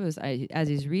I did was, as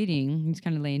he's reading, he's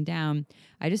kind of laying down,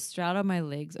 I just straddled my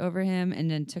legs over him and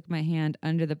then took my hand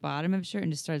under the bottom of his shirt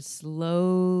and just started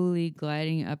slowly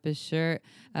gliding up his shirt,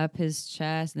 up his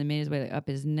chest, and then made his way up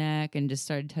his neck and just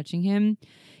started touching him.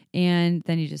 And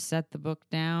then he just set the book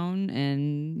down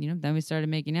and, then we started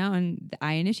making out and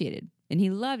I initiated. And he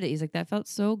loved it. He's like, that felt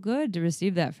so good to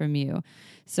receive that from you.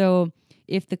 So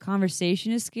if the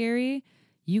conversation is scary,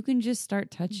 you can just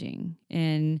start touching,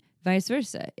 and vice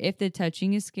versa. If the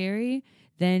touching is scary,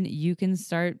 then you can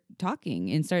start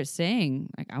talking and start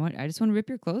saying, like, I just want to rip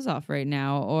your clothes off right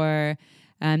now. Or,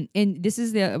 and this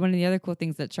is one of the other cool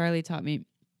things that Charlie taught me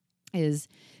is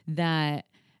that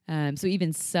So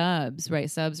even subs,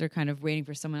 right? Subs are kind of waiting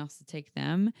for someone else to take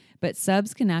them, but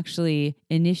subs can actually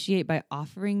initiate by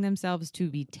offering themselves to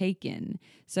be taken.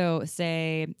 So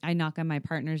say I knock on my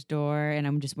partner's door and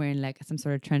I'm just wearing like some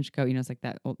sort of trench coat, it's like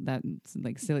that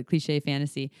like silly cliche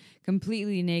fantasy,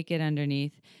 completely naked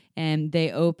underneath. And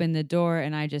they open the door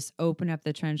and I just open up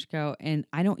the trench coat and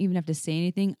I don't even have to say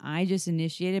anything. I just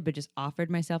initiated, but just offered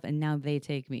myself and now they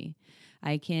take me.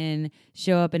 I can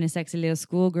show up in a sexy little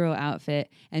schoolgirl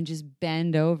outfit and just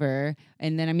bend over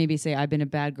and then I maybe say I've been a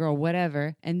bad girl,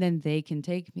 whatever, and then they can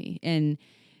take me. And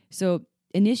so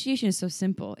initiation is so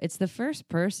simple. It's the first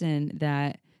person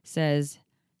that says,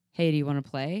 hey, do you want to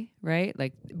play? Right?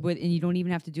 And you don't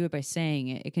even have to do it by saying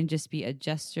it. It can just be a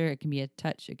gesture. It can be a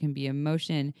touch. It can be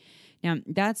emotion. Now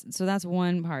that's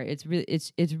one part. It's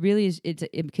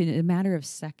a matter of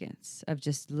seconds of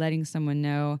just letting someone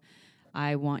know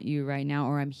I want you right now,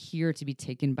 or I'm here to be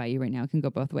taken by you right now. It can go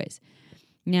both ways.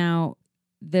 Now,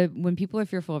 when people are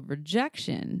fearful of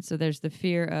rejection, so there's the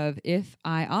fear of if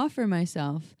I offer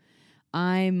myself,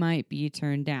 I might be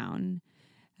turned down.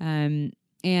 And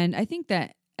I think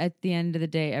that at the end of the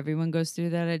day, everyone goes through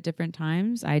that at different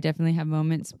times. I definitely have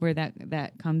moments where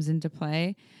that comes into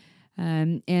play.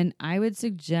 And I would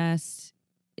suggest,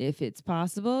 if it's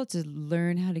possible, to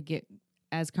learn how to get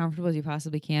as comfortable as you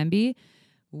possibly can be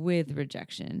with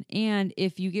rejection. And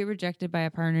if you get rejected by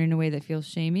a partner in a way that feels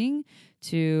shaming,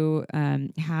 to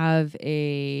have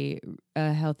a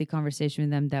healthy conversation with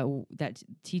them that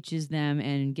teaches them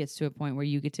and gets to a point where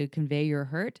you get to convey your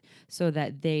hurt so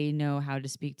that they know how to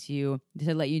speak to you,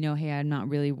 to let you know, hey, I'm not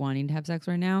really wanting to have sex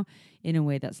right now, in a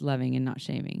way that's loving and not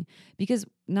shaming. Because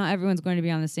not everyone's going to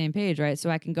be on the same page, right? So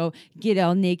I can go get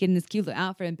all naked in this cute little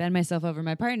outfit and bend myself over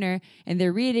my partner, and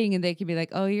they're reading and they can be like,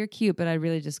 oh, you're cute, but I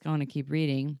really just want to keep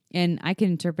reading. And I can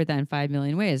interpret that in 5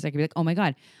 million ways. I could be like, oh my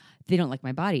God, they don't like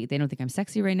my body. They don't think I'm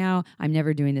sexy right now. I'm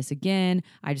never doing this again.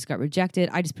 I just got rejected.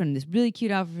 I just put in this really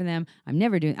cute outfit for them. I'm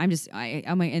never doing.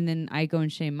 And then I go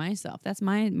and shame myself. That's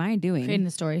my doing. Creating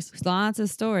the stories. Lots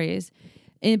of stories.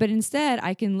 But instead,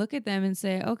 I can look at them and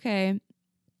say, okay,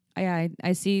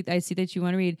 I see that you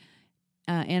want to read,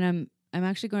 and I'm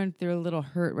actually going through a little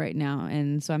hurt right now,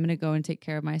 and so I'm going to go and take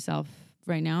care of myself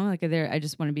right now. I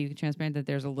just want to be transparent that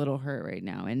there's a little hurt right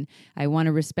now, and I want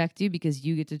to respect you because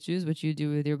you get to choose what you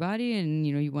do with your body, and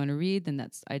you want to read, then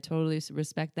I totally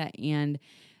respect that, and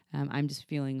I'm just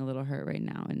feeling a little hurt right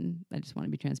now, and I just want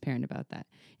to be transparent about that.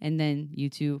 And then you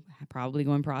two probably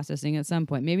go in processing at some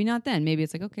point. Maybe not then. Maybe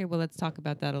it's like, okay, well, let's talk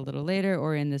about that a little later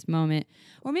or in this moment.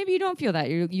 Or maybe you don't feel that.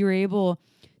 You're able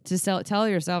to tell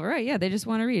yourself, all right, yeah, they just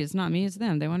want to read. It's not me, it's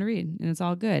them. They want to read, and it's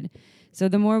all good. So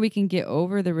the more we can get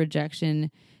over the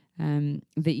rejection, the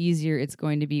easier it's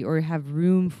going to be, or have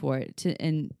room for it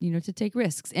to take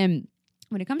risks. And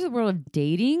when it comes to the world of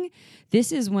dating,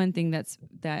 this is one thing that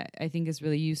I think is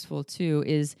really useful too,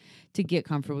 is to get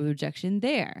comfortable with rejection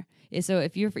there. So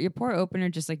if you're your poor opener,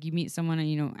 just like you meet someone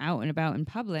out and about in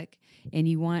public, and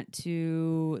you want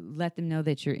to let them know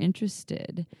that you're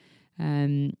interested,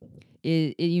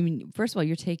 first of all,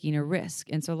 you're taking a risk.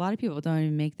 And so a lot of people don't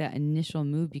even make that initial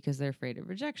move because they're afraid of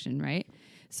rejection, right?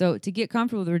 So to get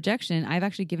comfortable with rejection, I've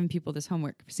actually given people this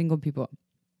homework, single people.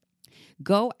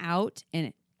 Go out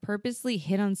and purposely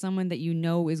hit on someone that you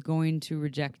know is going to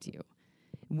reject you,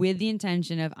 with the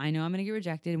intention of, I know I'm going to get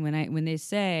rejected. And when they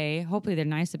say, hopefully they're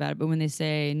nice about it, but when they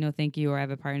say, no, thank you, or I have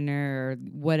a partner or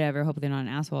whatever, hopefully they're not an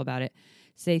asshole about it,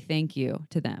 say thank you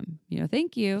to them.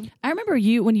 Thank you. I remember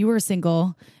when you were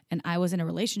single and I was in a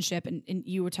relationship, and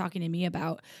you were talking to me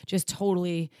about just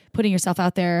totally putting yourself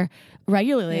out there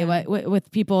regularly with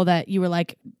people that you were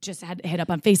like, just had to hit up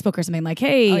on Facebook or something, like,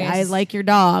 hey, I like your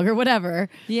dog or whatever.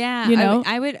 Yeah.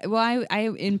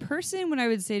 I in person, when I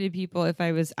would say to people, if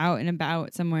I was out and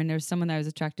about somewhere and there's someone that I was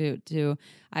attracted to,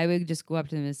 I would just go up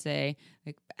to them and say,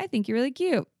 like, I think you're really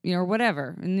cute, or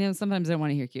whatever. And sometimes I don't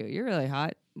want to hear cute. You're really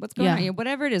hot. What's going on?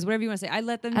 Whatever it is, whatever you want to say. I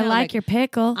let them know. I like your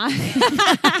pickle.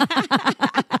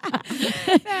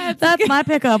 That's my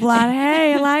pickup line.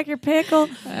 Hey, I like your pickle.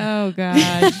 Oh,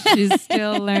 gosh. She's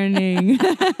still learning.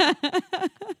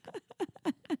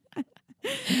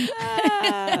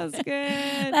 That's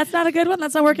good. That's not a good one.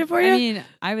 That's not working for you. I mean,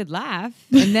 I would laugh,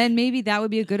 and then maybe that would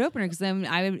be a good opener, because then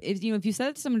I would, if you said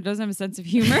it to someone who doesn't have a sense of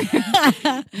humor,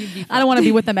 I don't want to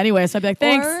be with them anyway, so I'd be like,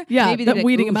 thanks. Or maybe they're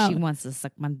weeding him out. She wants to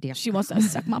suck my dick. She wants to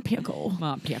suck my pickle.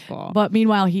 My pickle. But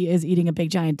meanwhile, he is eating a big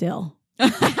giant dill.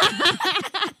 That's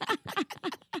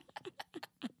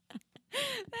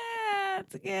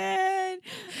good.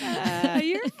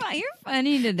 You're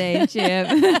funny today, Chip.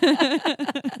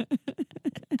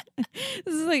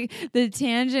 is like the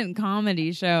tangent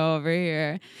comedy show over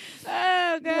here.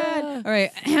 Oh God! Yeah. All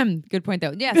right, good point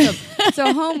though. Yeah.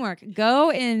 So homework.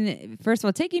 Go and first of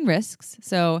all, taking risks.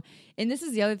 So, and this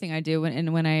is the other thing I do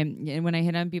when I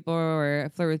hit on people or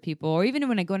flirt with people, or even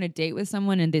when I go on a date with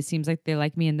someone and it seems like they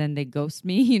like me and then they ghost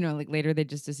me. You know, like later they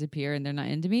just disappear and they're not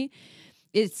into me.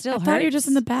 It still hurts. I thought you were just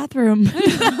in the bathroom. He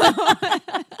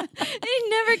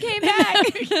never came back.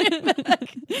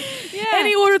 Yeah. And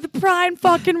he ordered the prime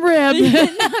fucking rib.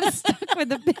 I'm stuck with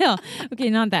the bill. Okay,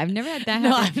 not that. I've never had that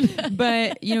happen.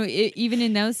 But, you know, even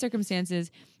in those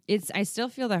circumstances, I still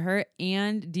feel the hurt,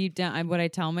 and deep down, what I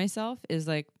tell myself is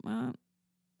like, well,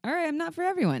 all right, I'm not for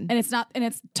everyone. And it's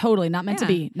totally not meant to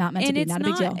be. Not meant to be. Not a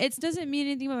big deal. It doesn't mean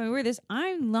anything about my weirdness.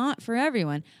 I'm not for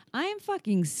everyone. I'm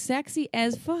fucking sexy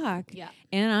as fuck. Yeah.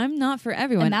 And I'm not for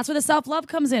everyone. And that's where the self-love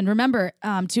comes in. Remember,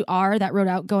 to R that wrote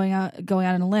out going out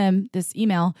on a limb, this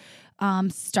email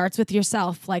starts with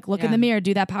yourself. Like, look in the mirror,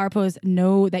 do that power pose,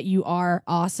 know that you are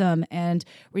awesome, and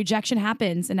rejection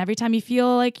happens. And every time you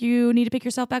feel like you need to pick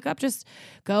yourself back up, just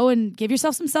go and give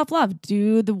yourself some self-love.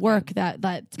 Do the work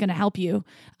that's going to help you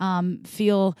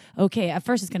feel okay. At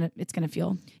first, it's gonna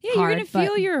feel you're hard, gonna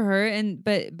feel your hurt,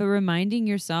 but reminding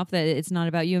yourself that it's not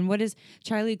about you. And what is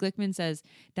Charlie Glickman says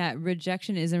that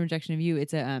rejection isn't a rejection of you;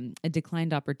 it's a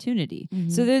declined opportunity. Mm-hmm.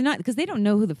 So they're not, because they don't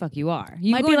know who the fuck you are.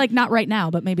 You might be like not right now,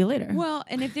 but maybe later. Well,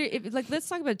 and if like, let's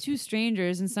talk about two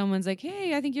strangers and someone's like,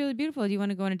 hey, I think you're really beautiful. Do you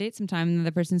want to go on a date sometime? And the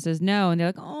other person says no. And they're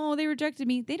like, oh, they rejected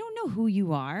me. They don't know who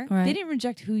you are. Right. They didn't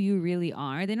reject who you really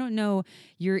are. They don't know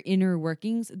your inner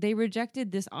workings. They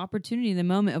rejected this opportunity in the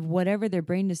moment of whatever their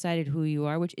brain decided who you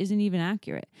are, which isn't even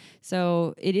accurate.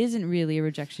 So it isn't really a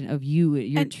rejection of you,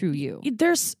 your true you.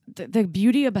 There's the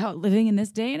beauty about living in this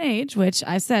day and age, which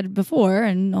I said before,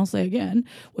 and I'll say again,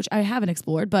 which I haven't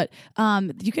explored, but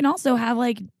you can also have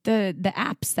like the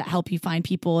apps that help you find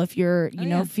people if you're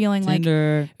feeling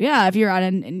Tinder. like if you're out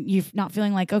and you're not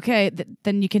feeling like okay,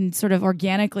 then you can sort of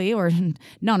organically or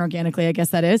non-organically, I guess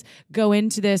that is, go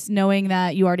into this knowing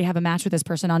that you already have a match with this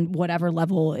person on whatever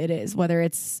level it is, whether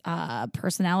it's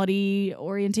personality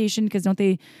orientation, because don't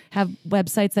they have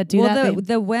websites that do that?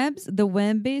 The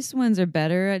web-based ones are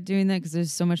better at doing that because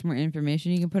there's so much more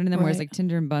information you can put in them. Right. Whereas like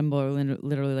Tinder and Bumble are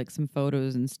literally like some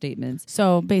photos and statements.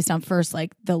 So based on first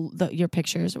like the your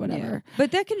pictures or whatever. Yeah.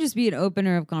 But that can just be an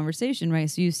opener of conversation, right?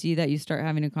 So you see that, you start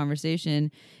having a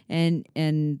conversation, and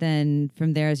then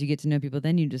from there, as you get to know people,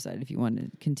 then you decide if you want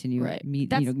to continue meet.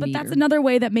 But that's another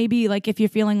way that maybe like if you're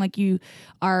feeling like you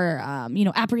are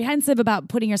apprehensive about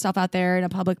putting yourself out there in a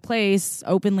public place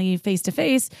openly face to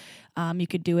face, you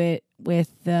could do it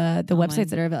with the websites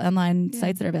that are online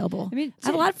sites that are available. I mean, I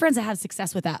have a lot of friends that have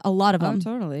success with that. A lot of them. Oh,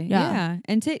 totally. Yeah.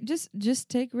 And just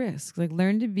take risks. Like,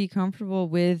 learn to be comfortable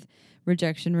with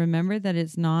rejection. Remember that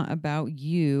it's not about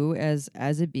you as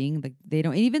a being. Like, they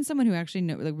don't, even someone who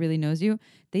actually really knows you,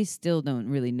 they still don't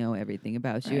really know everything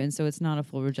about you. And so it's not a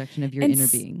full rejection of your inner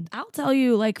being. I'll tell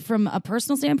you, like, from a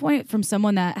personal standpoint, from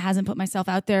someone that hasn't put myself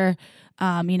out there,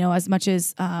 as much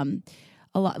as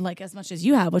a lot, like as much as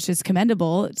you have, which is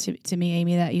commendable to me,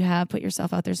 Amy, that you have put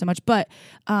yourself out there so much. But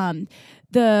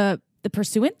the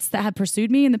pursuants that have pursued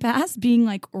me in the past, being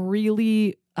like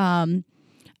really,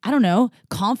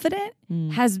 confident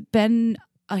has been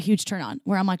a huge turn on.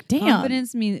 Where I'm like, damn,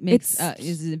 confidence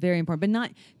is very important, but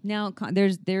not now.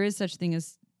 There is such thing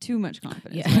as too much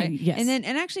confidence, right? Yes.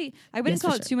 And actually, I wouldn't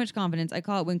call it too much confidence. I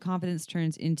call it when confidence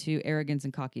turns into arrogance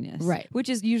and cockiness, right? Which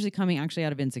is usually coming actually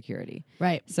out of insecurity,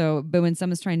 right? So, but when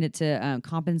someone's trying to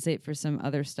compensate for some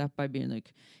other stuff by being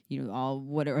like, all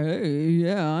whatever, hey,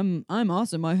 yeah, I'm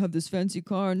awesome. I have this fancy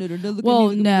car. Look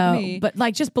at me. But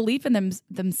like just belief in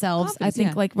themselves. I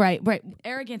think like right.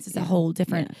 Arrogance is a whole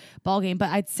different ballgame. But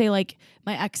I'd say like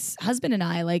my ex-husband and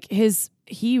I, like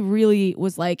he really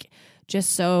was like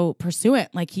just so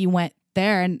pursuant. Like he went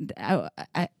there, and I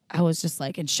was just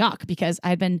like in shock because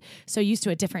I'd been so used to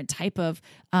a different type of,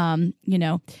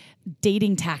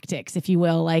 dating tactics, if you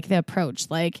will, like the approach,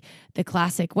 like the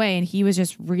classic way. And he was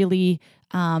just really,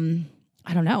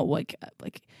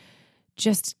 like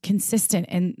just consistent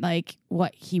in like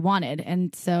what he wanted.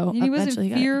 And so he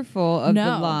wasn't fearful of the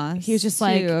loss. He was just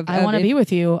like, I want to be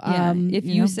with you. Yeah, if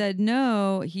you said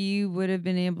no, he would have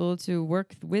been able to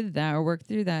work with that or work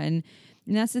through that. And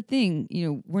that's the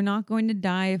thing, we're not going to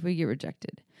die if we get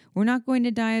rejected. We're not going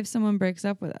to die if someone breaks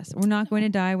up with us. We're not going to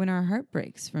die when our heart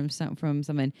breaks from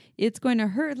someone. It's going to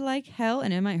hurt like hell,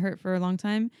 and it might hurt for a long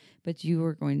time, but you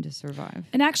are going to survive.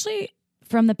 And actually,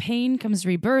 from the pain comes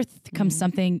rebirth, comes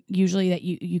something usually that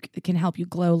you can help you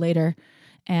glow later.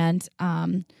 And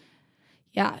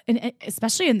Yeah, and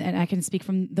especially and I can speak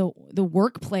from the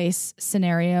workplace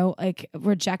scenario, like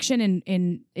rejection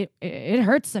in it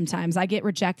hurts sometimes. I get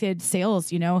rejected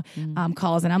sales,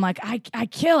 calls, and I'm like,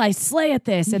 I slay at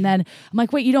this, and then I'm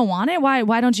like, wait, you don't want it?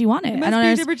 Why don't you want it? It must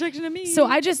be the rejection of me. So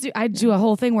I do a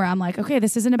whole thing where I'm like, okay,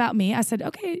 this isn't about me. I said,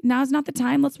 okay, now's not the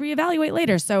time. Let's reevaluate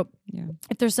later. So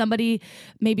if there's somebody,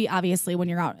 maybe obviously when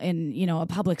you're out in a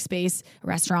public space, a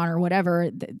restaurant or whatever,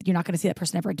 you're not going to see that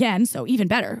person ever again. So even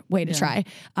better way to try.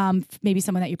 Maybe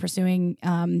someone that you're pursuing,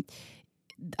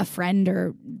 a friend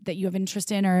or that you have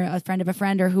interest in, or a friend of a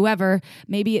friend or whoever.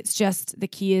 Maybe it's just the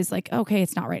key is like, okay,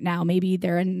 it's not right now. Maybe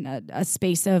they're in a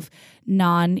space of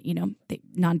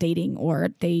non-dating, or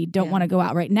they don't want to go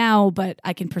out right now, but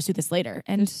I can pursue this later.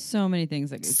 And there's so many things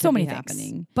that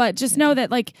happening. But just know that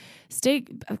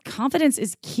confidence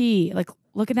is key. Like,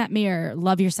 look in that mirror,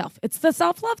 love yourself. It's the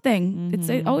self-love thing.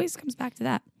 It always comes back to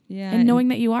that. Yeah. And knowing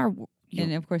that you are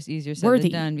and of course, easier said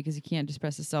than done, because you can't just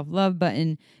press the self-love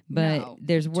button. But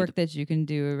there's work that you can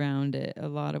do around it, a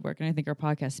lot of work. And I think our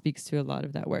podcast speaks to a lot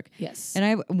of that work. Yes. And I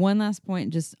have one last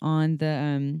point just on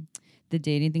the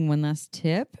dating thing. One last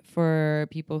tip for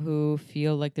people who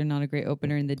feel like they're not a great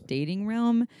opener in the dating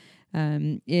realm.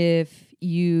 If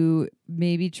you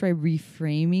maybe try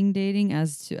reframing dating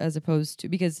as opposed to,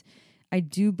 because I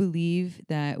do believe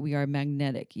that we are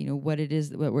magnetic. What it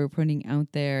is, what we're putting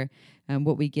out there,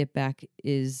 what we get back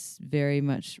is very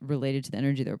much related to the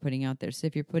energy that we're putting out there. So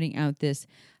if you're putting out this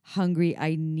hungry,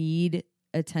 I need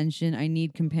attention, I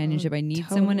need companionship, I need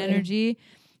someone energy,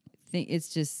 it's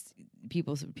just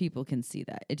people can see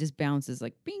that. It just bounces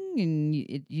like bing, and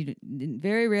you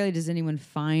very rarely does anyone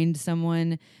find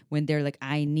someone when they're like,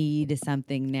 I need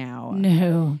something now.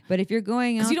 No. But if you're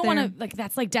going out, you don't want to,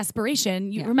 that's like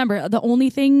desperation. You remember the only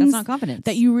things that's not confidence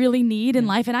that you really need in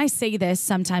life. And I say this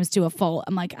sometimes to a fault.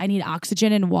 I'm like, I need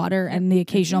oxygen and water and the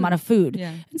occasional amount of food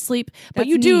and sleep. But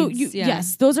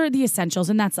yes, those are the essentials.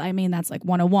 And that's like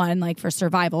 101, like for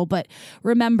survival. But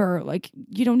remember, like,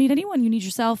 you don't need anyone. You need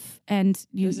yourself. And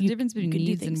there's a difference between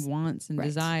needs and wants and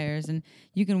desires, and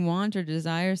you can want or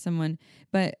desire someone,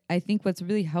 but I think what's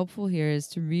really helpful here is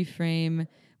to reframe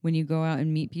when you go out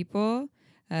and meet people.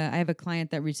 I have a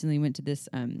client that recently went to this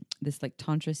like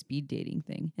tantra speed dating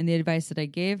thing, and the advice that I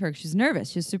gave her, she's nervous,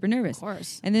 she's super nervous, of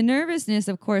course, and the nervousness,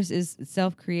 of course, is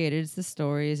self-created. It's the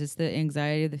stories, it's the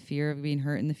anxiety, the fear of being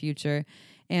hurt in the future.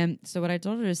 And so what I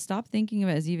told her is stop thinking of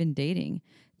it as even dating.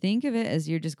 Think of it as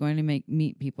you're just going to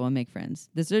meet people and make friends.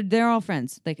 They're all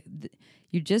friends. Like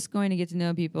you're just going to get to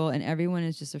know people, and everyone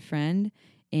is just a friend.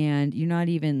 And you're not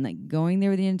even like going there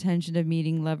with the intention of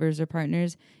meeting lovers or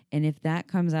partners. And if that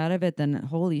comes out of it, then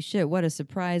holy shit, what a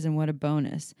surprise and what a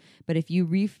bonus. But if you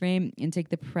reframe and take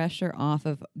the pressure off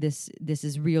of this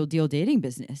is real deal dating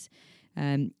business,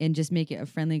 and just make it a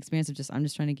friendly experience of I'm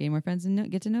just trying to gain more friends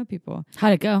and get to know people.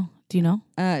 How'd it go? Do you know?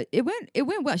 It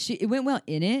went well. It went well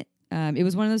in it. It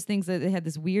was one of those things that they had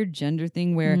this weird gender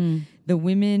thing where the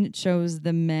women chose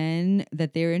the men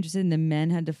that they were interested in. The men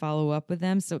had to follow up with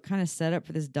them. So it kind of set up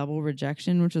for this double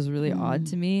rejection, which was really odd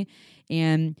to me.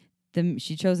 And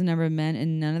she chose a number of men,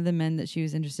 and none of the men that she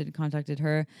was interested in contacted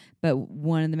her. But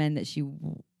one of the men that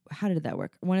how did that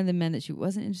work? One of the men that she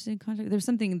wasn't interested in contacting, there was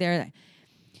something there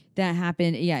that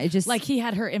happened. Yeah, it just like he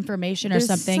had her information or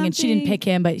something, and she didn't pick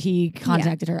him, but he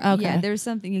contacted her. Okay, yeah, there was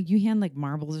something. You hand like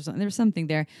marbles or something. There was something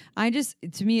there.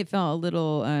 To me, it felt a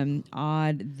little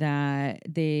odd that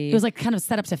it was like kind of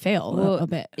set up to fail a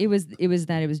bit. It was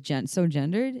that it was so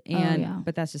gendered, and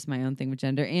but that's just my own thing with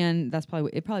gender, and that's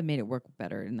it probably made it work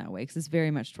better in that way, because it's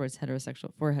very much towards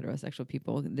heterosexual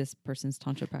people. This person's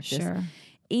tantra practice, sure,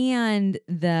 and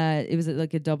that it was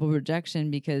like a double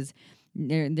rejection because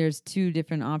there's two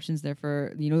different options there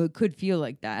for, it could feel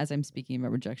like that as I'm speaking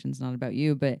about rejections, not about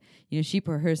you, but, she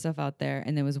put herself out there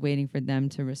and then was waiting for them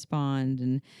to respond.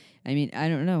 And I mean, I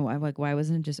don't know. I'm like, why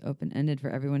wasn't it just open-ended for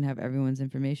everyone to have everyone's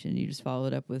information? You just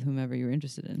followed up with whomever you were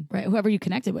interested in. Right. Whoever you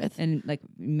connected with. And like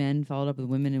men followed up with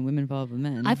women and women followed up with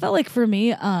men. I felt like for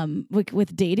me,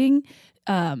 with dating,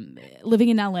 living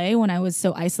in LA when I was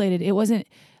so isolated,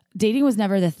 dating was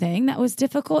never the thing that was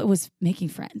difficult. It was making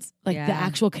friends, like the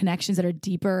actual connections that are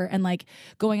deeper, and like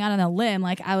going out on a limb.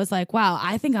 Like I was like, wow,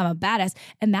 I think I'm a badass.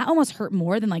 And that almost hurt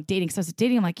more than like dating. So I was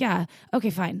dating, I'm like, yeah, okay,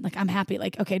 fine. Like I'm happy.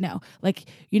 Like, okay, no, like,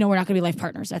 we're not gonna be life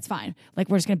partners. That's fine. Like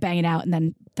we're just gonna bang it out and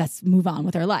then let's move on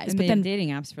with our lives. And but they then have dating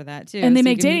apps for that too. And they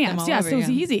make dating apps. Yeah. So it was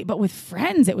easy. But with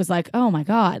friends, it was like, oh my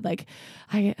God, like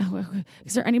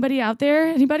is there anybody out there?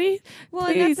 Anybody? Well,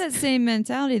 Please. and that's that same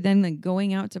mentality then, like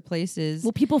going out to places.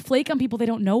 Well, people flake on people they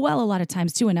don't know well a lot of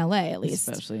times too, in LA at least.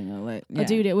 Especially in LA. Oh,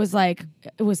 dude, it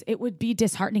would be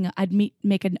disheartening. I'd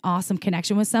make an awesome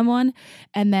connection with someone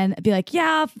and then be like,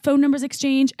 yeah, phone numbers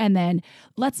exchange, and then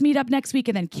let's meet up next week,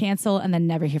 and then cancel, and then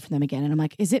never hear from them again. And I'm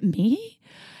like, is it me?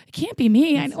 It can't be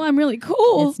me. I know I'm really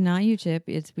cool. It's not you, Chip.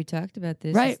 We talked about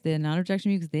this. Right. It's the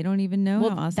non-rejection because they don't even know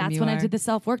how awesome that's you when are. I did the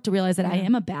self-work to realize that I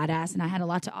am a badass and I had a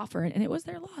lot to offer, and it was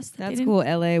their loss. That's cool.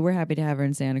 LA, we're happy to have her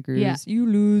in Santa Cruz. Yeah. You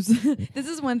lose. This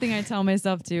is one thing I tell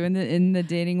myself too in the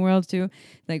dating world too.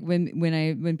 Like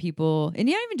when people, and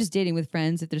not even just dating with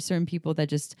friends, if there's certain people that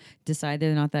just decide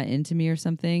they're not that into me or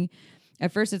something.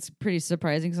 At first, it's pretty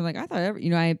surprising because I'm like, I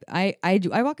thought,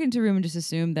 I walk into a room and just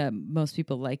assume that most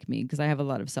people like me because I have a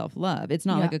lot of self-love. It's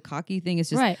not like a cocky thing. It's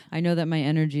just, I know that my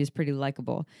energy is pretty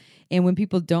likable. And when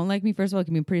people don't like me, first of all, it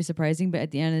can be pretty surprising. But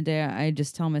at the end of the day, I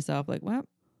just tell myself like, well,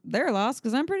 they're lost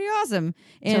because I'm pretty awesome.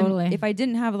 And if I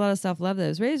didn't have a lot of self-love that I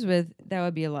was raised with, that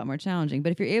would be a lot more challenging.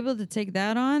 But if you're able to take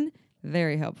that on,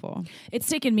 very helpful. It's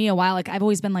taken me a while. Like I've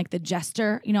always been like the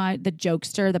jester, the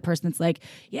jokester, the person that's like,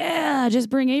 yeah, just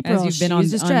bring April. As you've been on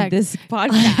this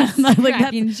podcast, like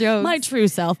cracking jokes. My true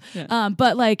self. Yeah.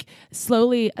 But like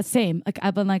slowly, same. Like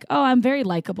I've been like, oh, I'm very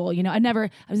likable. I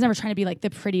was never trying to be like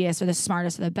the prettiest or the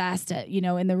smartest or the best,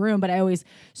 in the room. But I always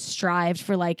strived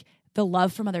for like the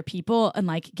love from other people and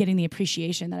like getting the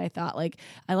appreciation that I thought like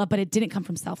I love, but it didn't come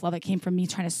from self-love. It came from me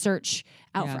trying to search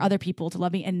out for other people to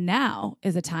love me. And now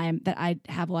is a time that I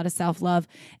have a lot of self-love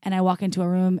and I walk into a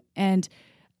room and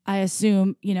I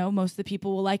assume, most of the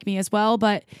people will like me as well.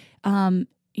 But, it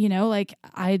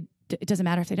doesn't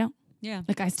matter if they don't. Yeah.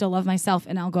 Like I still love myself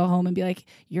and I'll go home and be like,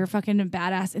 you're fucking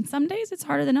badass. And some days it's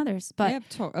harder than others, but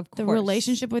the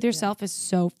relationship with yourself is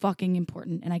so fucking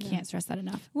important. And I can't stress that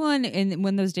enough. Well, and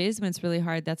when those days when it's really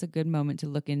hard, that's a good moment to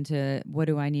look into what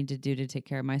do I need to do to take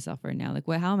care of myself right now? Like,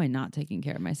 how am I not taking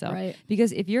care of myself? Right.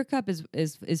 Because if your cup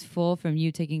is full from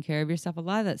you taking care of yourself, a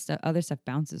lot of that stuff, other stuff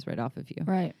bounces right off of you.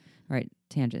 Right. All right,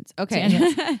 tangents. Okay.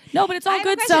 No, but it's all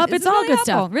good stuff. It's all good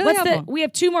stuff. Really helpful. We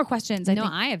have 2 more questions. I think.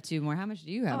 I have 2 more. How much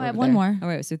do you have? I have 1 more. All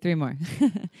right, so 3 more.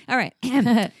 All right.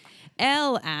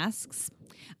 L asks,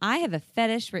 I have a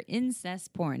fetish for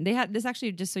incest porn. They had this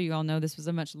actually, just so you all know, this was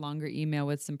a much longer email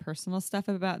with some personal stuff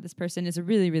about this person. It's a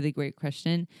really, really great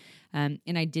question. And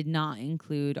I did not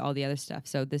include all the other stuff.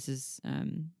 So this is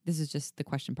just the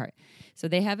question part. So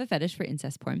they have a fetish for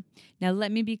incest porn. Now, let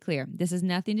me be clear. This has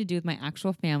nothing to do with my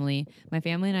actual family. My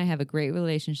family and I have a great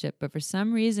relationship. But for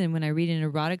some reason, when I read an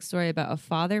erotic story about a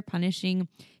father punishing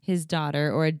his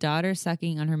daughter or a daughter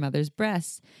sucking on her mother's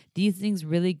breasts, these things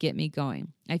really get me going.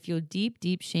 I feel deep,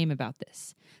 deep shame about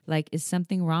this. Like, is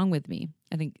something wrong with me?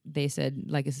 I think they said,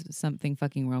 like, is something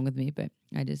fucking wrong with me? But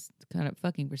I just got up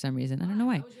fucking for some reason. I don't know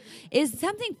why. Is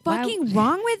something fucking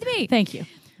wrong with me? Thank you.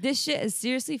 This shit is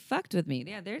seriously fucked with me.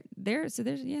 Yeah, they're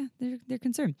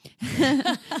concerned.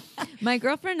 My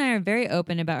girlfriend and I are very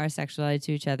open about our sexuality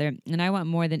to each other, and I want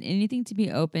more than anything to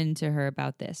be open to her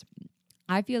about this.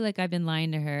 I feel like I've been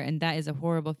lying to her, and that is a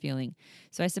horrible feeling.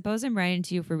 So I suppose I'm writing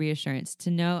to you for reassurance, to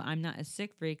know I'm not a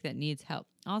sick freak that needs help.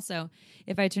 Also,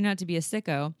 if I turn out to be a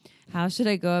sicko, how should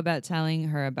I go about telling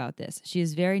her about this? She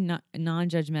is very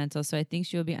non-judgmental, so I think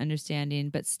she will be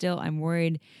understanding, but still I'm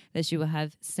worried that she will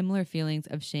have similar feelings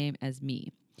of shame as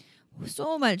me.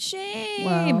 So much shame.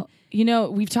 Well,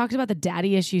 we've talked about the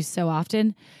daddy issues so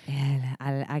often.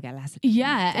 I got lots of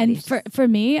and for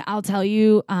me, I'll tell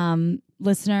you,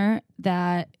 listener,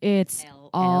 that it's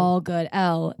all good.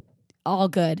 All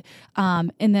good.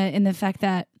 In the fact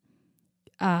that,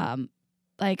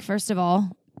 first of all,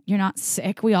 you're not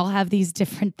sick. We all have these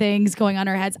different things going on in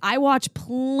our heads. I watch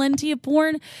plenty of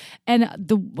porn, and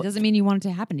doesn't mean you want it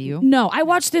to happen to you. No, I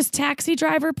watch this taxi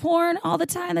driver porn all the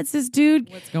time. That's this dude.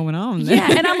 What's going on there?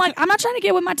 Yeah, and I'm like, I'm not trying to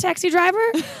get with my taxi driver.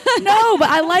 No, but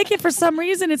I like it for some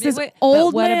reason. It's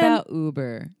old what man. What about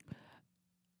Uber?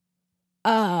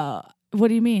 What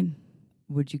do you mean?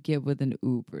 Would you get with an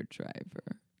Uber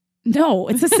driver? No,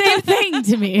 it's the same thing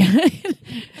to me.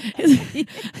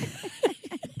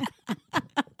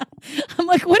 I'm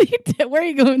like, what are you where are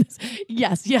you going with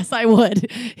this? Yes, I would.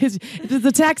 If it's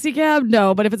a taxi cab,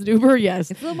 no, but if it's an Uber, yes.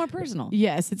 It's a little more personal.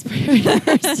 Yes, it's very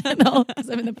personal because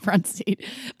I'm in the front seat.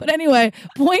 But anyway,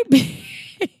 point being.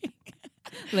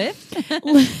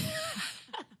 Lyft?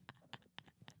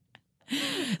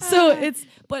 So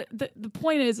but the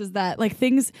point is that like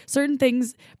certain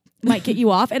things might get you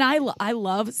off. And I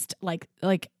love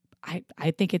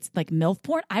I think it's like MILF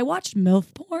porn. I watched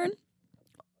MILF porn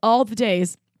all the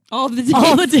days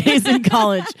in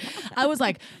college. I was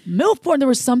like, MILF porn. There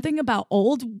was something about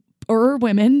old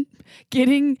women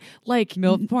getting like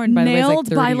MILF porn, by the way, is, like, nailed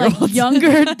by like 30-year-olds.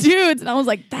 younger dudes. And I was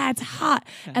like, that's hot.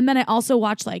 And then I also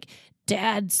watched like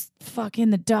dad's fucking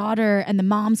the daughter and the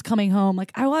mom's coming home.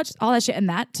 Like I watched all that shit, and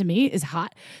that to me is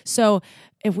hot. So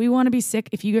if we want to be sick,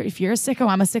 if you're a sicko,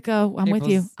 I'm a sicko. I'm with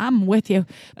you. Nichols. I'm with you.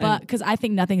 But because I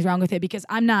think nothing's wrong with it, because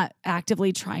I'm not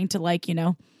actively trying to like, you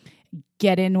know,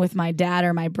 get in with my dad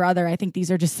or my brother. I think these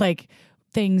are just like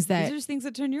things that These are just things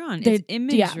that turn you on. They- It's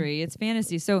imagery. It's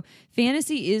fantasy. So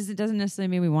fantasy it doesn't necessarily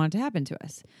mean we want it to happen to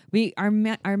us.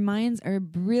 Our minds are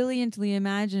brilliantly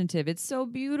imaginative. It's so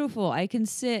beautiful. I can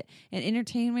sit and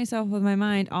entertain myself with my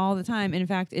mind all the time. In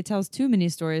fact, it tells too many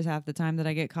stories half the time that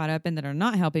I get caught up in that are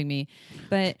not helping me.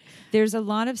 But there's a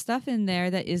lot of stuff in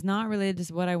there that is not related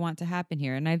to what I want to happen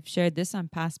here. And I've shared this on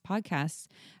past podcasts.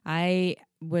 I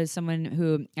was someone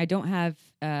who I don't have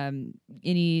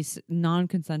any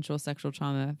non-consensual sexual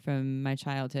trauma from my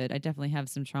childhood. I definitely have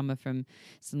some trauma from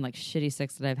some like shitty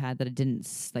sex that I've had that I didn't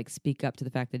like speak up to the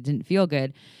fact that it didn't feel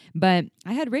good. But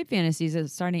I had rape fantasies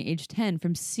starting at age 10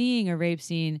 from seeing a rape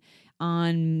scene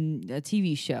on a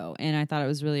TV show, and I thought it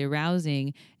was really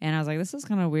arousing, and I was like, this is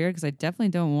kind of weird because I definitely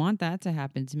don't want that to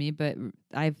happen to me, but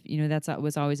I've, you know, that's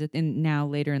was always a thing. Now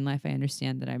later in life I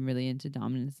understand that I'm really into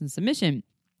dominance and submission.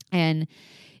 And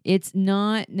it's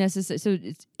not necessary. So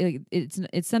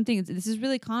it's something. This is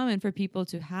really common for people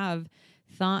to have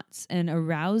thoughts and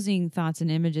arousing thoughts and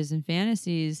images and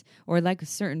fantasies, or like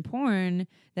certain porn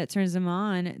that turns them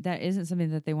on. That isn't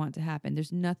something that they want to happen.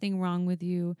 There's nothing wrong with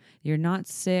you. You're not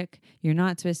sick. You're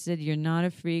not twisted. You're not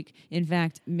a freak. In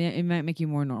fact, it might make you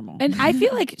more normal. And I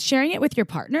feel like sharing it with your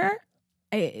partner,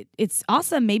 it's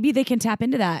awesome. Maybe they can tap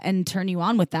into that and turn you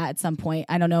on with that at some point.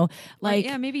 I don't know. Like,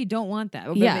 yeah, maybe you don't want that.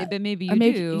 But, yeah, but maybe you or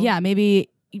maybe, do. Yeah, maybe.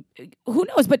 Who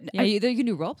knows? But Yeah, you can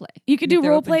do role play. you could if do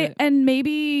they're role open to play, it. and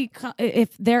maybe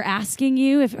if they're asking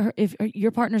you, if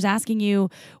your partner's asking you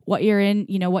what you're in,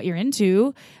 you know, what you're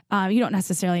into, you don't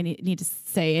necessarily need to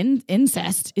say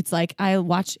incest. It's like, I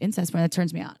watch incest when it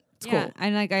turns me on. It's cool.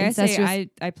 And like I say, Incestuous.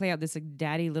 I play out this like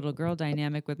daddy little girl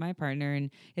dynamic with my partner, and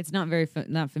it's not very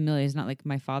not familiar. It's not like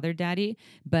my father daddy,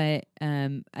 but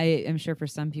I am sure for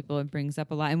some people it brings up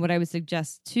a lot. And what I would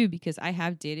suggest too, because I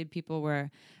have dated people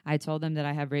where I told them that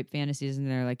I have rape fantasies, and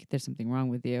they're like, "There's something wrong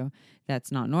with you.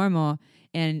 That's not normal."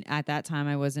 And at that time,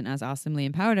 I wasn't as awesomely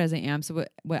empowered as I am. So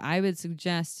what I would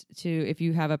suggest to, if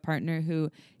you have a partner who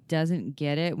doesn't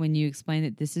get it when you explain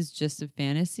that this is just a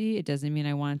fantasy, it doesn't mean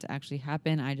I want it to actually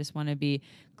happen. I just want to be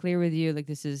clear with you, like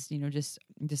this is, you know, just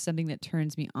something that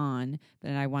turns me on,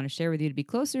 but I want to share with you to be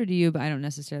closer to you, but I don't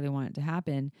necessarily want it to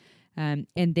happen. And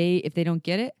if they don't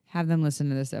get it, have them listen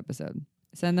to this episode.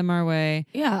 Send them our way.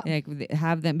 Yeah. Like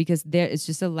have them, because it's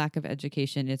just a lack of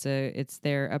education. It's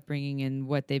their upbringing and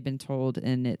what they've been told,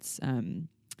 and it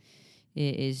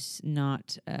is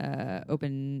not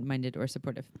open-minded or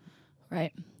supportive.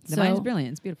 Right. The mind's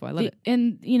brilliant. It's beautiful. I love it.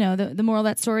 And you know, the moral of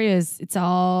that story is it's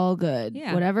all good.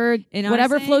 Yeah. Whatever In our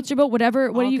whatever saying, floats your boat,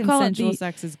 whatever, what do you call it? Consensual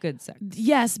sex is good sex.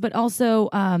 Yes, but also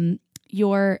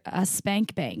your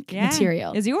spank bank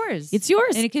material. is yours. It's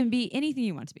yours. And it can be anything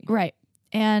you want to be. Right.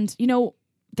 And you know,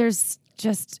 there's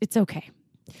just, it's okay.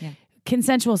 Yeah.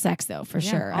 Consensual sex though, for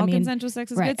sure. All consensual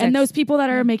sex is right. good sex. And those people that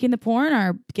are making the porn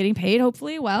are getting paid,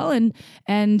 hopefully well, and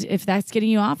if that's getting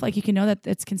you off, like, you can know that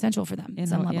it's consensual for them at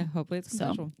some level. Yeah, hopefully it's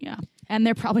consensual. So, yeah. And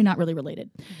they're probably not really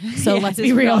related. So Yeah, let's it's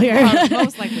be real real. here.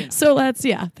 Most likely not. So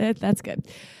that's good.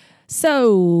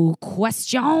 So,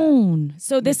 question.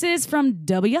 So this is from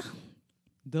W.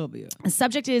 W. The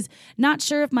subject is, not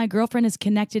sure if my girlfriend is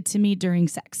connected to me during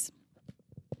sex.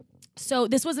 So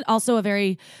this was also a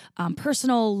very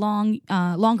personal,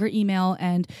 longer email,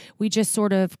 and we just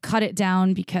sort of cut it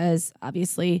down because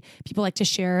obviously people like to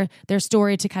share their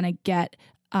story to kind of get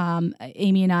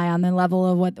Amy and I on the level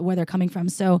of where they're coming from.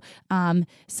 So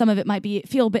some of it might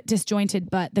feel a bit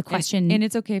disjointed, but the question, and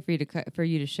it's okay for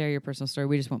you to share your personal story.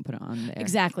 We just won't put it on there.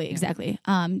 exactly.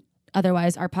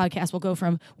 Otherwise, our podcast will go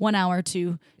from 1 hour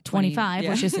to 25,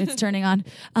 which is it's turning out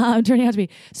to be.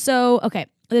 So, okay.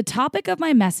 The topic of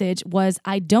my message was,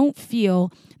 I don't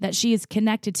feel that she is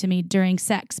connected to me during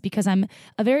sex because I'm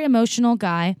a very emotional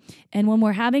guy. And when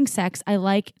we're having sex, I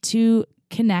like to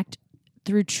connect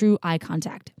through true eye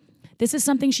contact. This is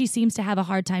something she seems to have a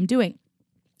hard time doing.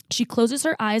 She closes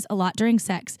her eyes a lot during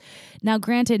sex. Now,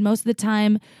 granted, most of the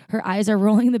time her eyes are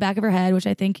rolling in the back of her head, which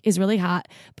I think is really hot,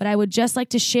 but I would just like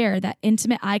to share that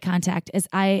intimate eye contact as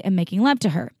I am making love to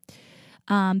her.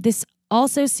 This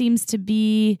also seems to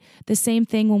be the same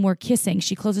thing when we're kissing.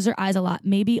 She closes her eyes a lot,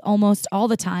 maybe almost all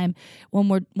the time when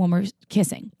we're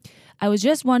kissing. I was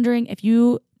just wondering if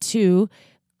you two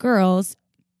girls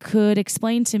could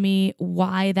explain to me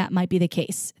why that might be the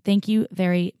case. Thank you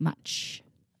very much.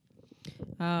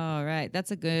 All right.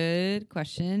 That's a good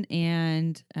question.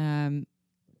 And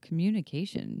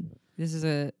communication. This is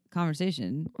a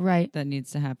conversation Right. that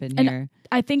needs to happen And here.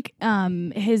 I think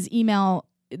his email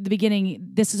at the beginning,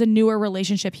 this is a newer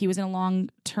relationship. He was in a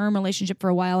long-term relationship for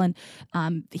a while, and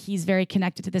he's very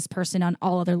connected to this person on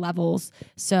all other levels.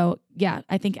 So yeah,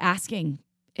 I think asking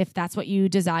if that's what you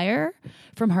desire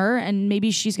from her, and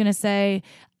maybe she's going to say,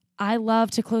 I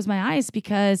love to close my eyes,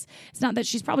 because it's not that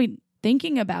she's probably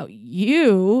thinking about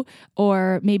you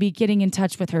or maybe getting in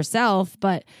touch with herself,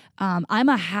 but I'm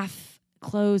a half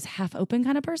close, half open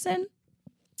kind of person.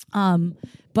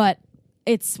 But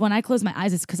it's when I close my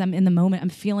eyes, it's because I'm in the moment. I'm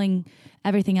feeling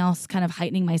everything else, kind of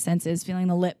heightening my senses, feeling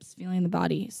the lips, feeling the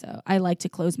body. So I like to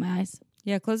close my eyes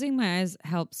Yeah, closing my eyes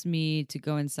helps me to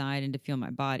go inside and to feel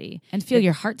my body, and feel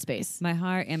your heart space. my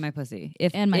heart, and my pussy.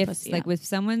 Pussy, Like yeah. if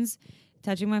someone's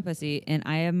touching my pussy and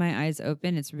I have my eyes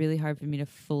open, it's really hard for me to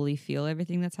fully feel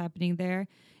everything that's happening there.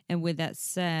 And with that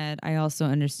said, I also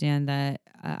understand that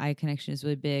eye connection is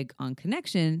really big on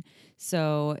connection.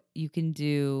 So you can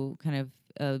do kind of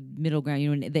a middle ground,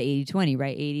 you know, the 80-20,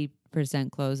 right? 80%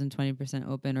 closed and 20%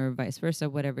 open, or vice versa,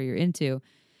 whatever you're into.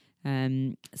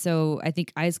 So I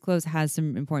think eyes closed has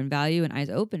some important value and eyes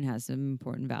open has some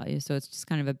important value. So it's just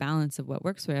kind of a balance of what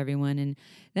works for everyone. And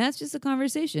that's just a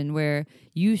conversation where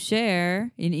you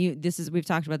share, and we've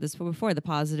talked about this before, the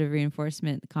positive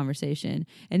reinforcement conversation.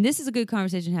 And this is a good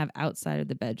conversation to have outside of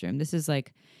the bedroom. This is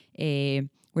like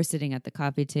we're sitting at the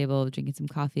coffee table, drinking some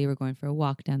coffee. We're going for a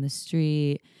walk down the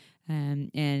street.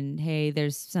 And hey,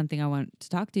 there's something I want to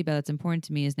talk to you about that's important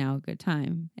to me. Is now a good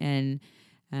time? And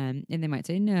they might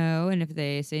say no. And if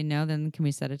they say no, then can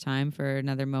we set a time for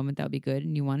another moment? That would be good.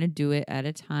 And you want to do it at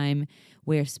a time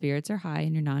where spirits are high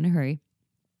and you're not in a hurry.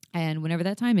 And whenever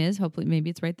that time is, hopefully maybe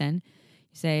it's right then,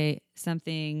 you say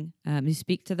something, you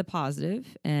speak to the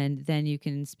positive, and then you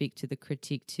can speak to the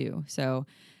critique too. So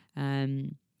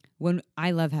when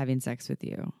I love having sex with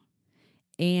you,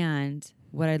 and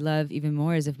what I love even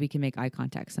more is if we can make eye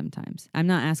contact sometimes. I'm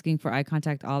not asking for eye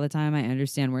contact all the time. I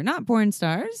understand we're not porn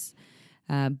stars.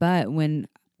 But when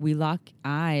we lock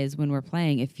eyes when we're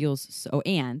playing, it feels so,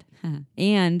 and's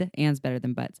better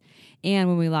than buts. And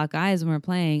when we lock eyes when we're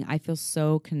playing, I feel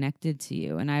so connected to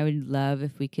you. And I would love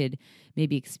if we could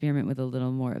maybe experiment with a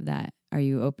little more of that. Are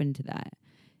you open to that?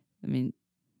 I mean,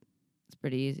 it's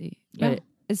pretty easy. Yeah. But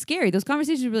it's scary. Those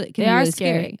conversations really can They be are really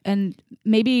scary. And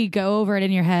maybe go over it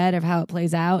in your head of how it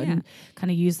plays out Yeah. and kind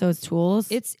of use those tools.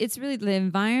 It's really the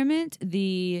environment,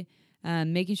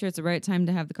 making sure it's the right time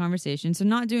to have the conversation. So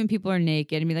not doing people are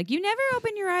naked and be like, you never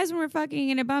open your eyes when we're fucking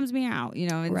and it bums me out. You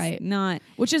know, it's Right. not.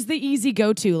 Which is the easy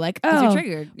go-to, like, 'Cause oh, you're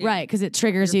triggered. Yeah. right, because it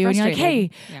triggers You're you, and you're like, hey,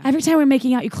 frustrated. Yeah. every time we're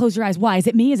making out, you close your eyes. Why? Is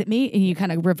it me? Is it me? And you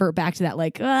kind of revert back to that,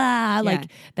 like,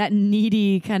 like that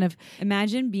needy kind of.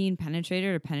 Imagine being penetrated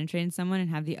or penetrating someone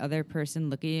and have the other person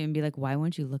look at you and be like, why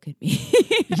won't you look at me?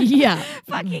 Yeah.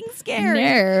 Fucking scary.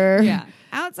 Nerd. Yeah.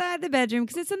 Outside the bedroom,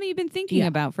 because it's something you've been thinking Yeah.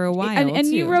 about for a while. And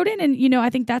you too. wrote in, and, I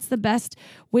think that's the best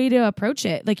way to approach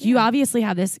it. Like, you obviously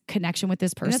have this connection with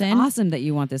this And person. that's awesome that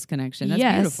you want this connection. That's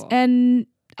yes. beautiful. And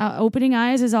opening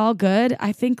eyes is all good.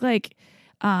 I think, like,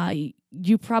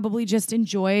 you probably just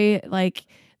enjoy, like,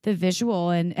 the visual,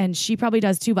 and she probably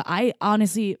does too. But I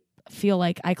honestly feel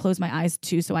like I close my eyes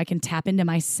too, so I can tap into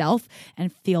myself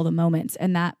and feel the moments.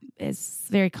 And that is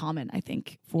very common, I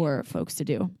think, for folks to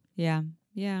do. Yeah.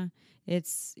 I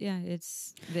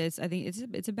think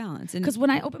it's a balance. And Because when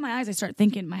I open my eyes, I start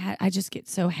thinking in my head, I just get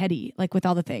so heady, like, with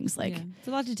all the things, like, yeah, it's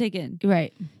a lot to take in.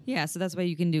 right. Yeah, so that's why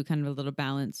you can do kind of a little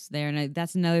balance there, and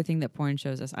that's another thing that porn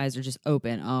shows us. Eyes are just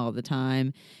open all the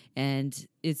time, and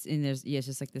it's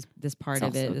just like this part It's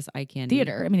of it, also this eye candy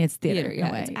Theater. I mean, it's theater, in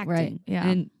a way, it's acting, right? Yeah.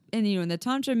 and in the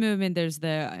tantra movement, there's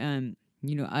the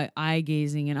eye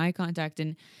gazing and eye contact,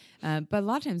 and but a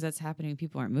lot of times that's happening when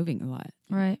people aren't moving a lot,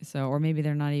 right. so or maybe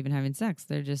they're not even having sex;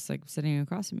 they're just like sitting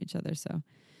across from each other. So,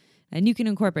 and you can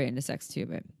incorporate into sex too,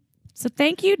 but. So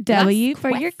thank you, W, for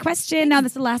your question. Now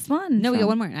this is the last one. No, we So- got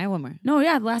one more. I have one more. No,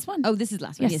 yeah, the last one. Oh, this is the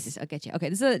last one. Yes. Yes, I'll get you. Okay,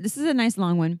 this is a nice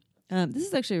long one. This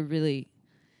is actually a really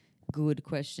good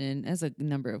question. As a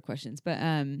number of questions, but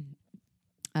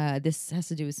this has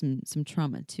to do with some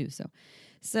trauma too.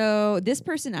 So this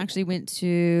person actually went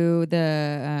to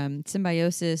the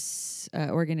Symbiosis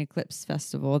Organ Eclipse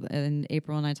Festival in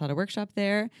April, and I taught a workshop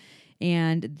there.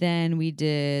 And then we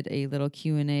did a little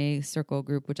Q&A circle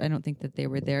group, which I don't think that they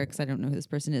were there because I don't know who this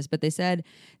person is. But they said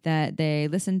that they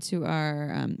listened to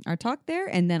our talk there,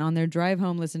 and then on their drive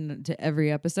home, listened to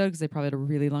every episode because they probably had a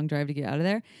really long drive to get out of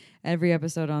there. Every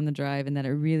episode on the drive, and that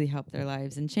it really helped their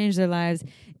lives and changed their lives.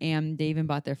 And they even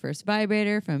bought their first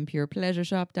vibrator from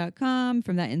purepleasureshop.com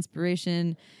from that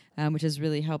inspiration, which has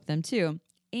really helped them too.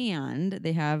 And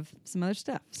they have some other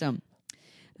stuff. So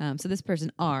this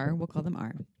person, R, we'll call them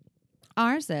R.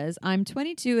 R says, I'm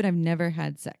 22 and I've never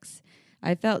had sex.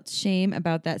 I felt shame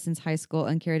about that since high school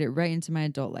and carried it right into my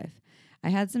adult life. I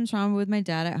had some trauma with my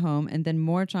dad at home, and then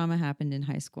more trauma happened in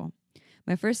high school.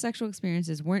 My first sexual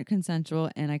experiences weren't consensual,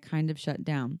 and I kind of shut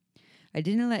down. I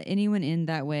didn't let anyone in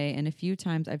that way, and a few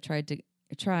times I've tried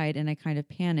and I kind of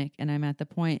panic, and I'm at the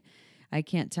point I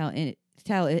can't tell if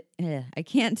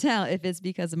it's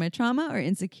because of my trauma or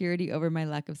insecurity over my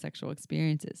lack of sexual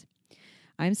experiences.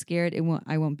 I'm scared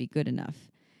I won't be good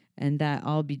enough, and that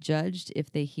I'll be judged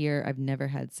if they hear I've never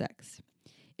had sex.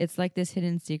 It's like this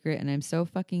hidden secret, and I'm so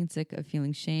fucking sick of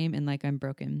feeling shame and like I'm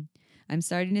broken. I'm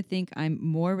starting to think I'm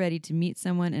more ready to meet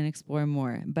someone and explore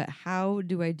more, but how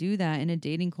do I do that in a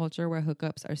dating culture where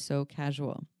hookups are so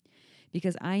casual?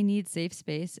 Because I need safe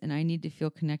space and I need to feel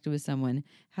connected with someone.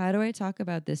 How do I talk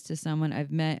about this to someone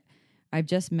I've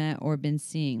just met or been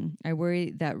seeing? I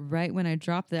worry that right when I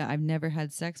drop that I've never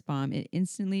had sex bomb, it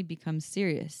instantly becomes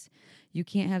serious. You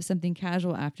can't have something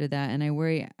casual after that, and I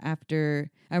worry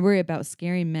about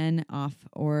scaring men off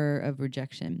or of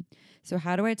rejection. So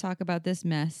how do I talk about this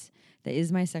mess that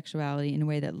is my sexuality in a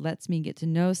way that lets me get to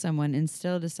know someone and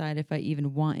still decide if I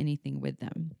even want anything with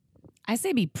them? I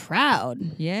say be proud.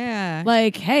 Yeah.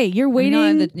 Like, hey, you're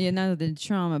waiting. Not the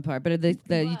trauma part, but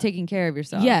you taking care of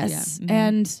yourself. Yes. Yeah. Mm-hmm.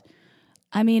 And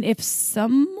I mean, if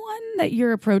someone that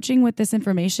you're approaching with this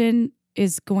information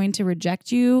is going to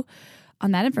reject you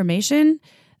on that information,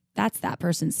 that's that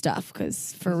person's stuff.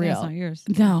 Because for real, that's not yours.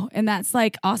 No. And that's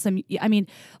like awesome. I mean,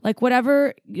 like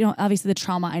whatever, obviously the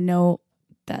trauma, I know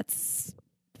it's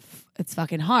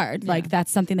fucking hard. Yeah. Like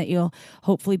that's something that you'll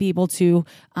hopefully be able to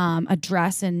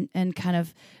address and kind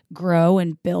of grow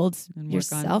and build and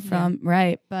yourself from. Yeah.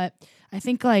 Right. But I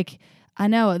think I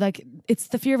know it's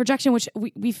the fear of rejection, which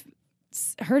we've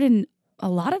heard in a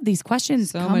lot of these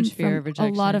questions. So much fear of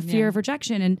rejection. A lot of fear of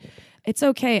rejection. And it's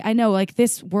okay. I know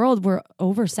this world, we're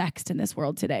oversexed in this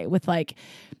world today with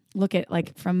look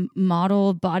at from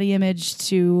model body image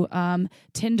to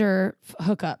Tinder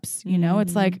hookups,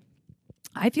 it's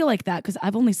I feel like that because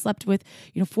I've only slept with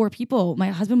 4 people.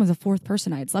 My husband was the 4th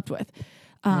person I had slept with.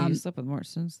 You slept with more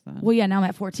since then. Well, yeah, now I'm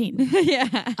at 14.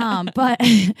 Yeah. But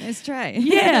let's try.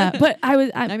 Yeah, but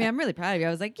I'm really proud of you. I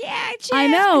was like, yeah, I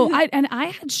know. I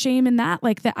had shame in that,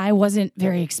 that I wasn't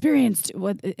very experienced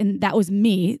with, and that was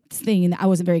me thinking that I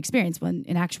wasn't very experienced. When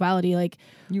in actuality,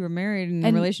 you were married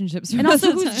and relationships, and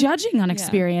also who's judging on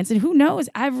experience, and who knows?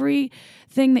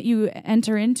 Everything that you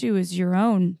enter into is your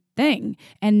own thing,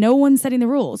 and no one's setting the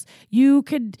rules. You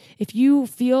could, if you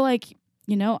feel like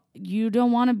you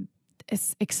don't want to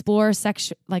explore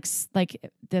sex, I'm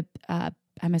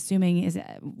assuming is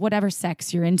whatever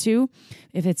sex you're into,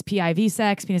 if it's PIV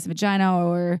sex, penis and vagina,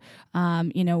 or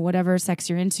whatever sex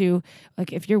you're into.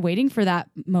 If you're waiting for that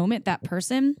moment, that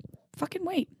person, fucking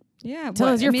wait. Yeah,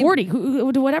 until you're 40,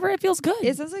 whatever it feels good.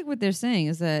 It sounds like what they're saying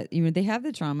is that they have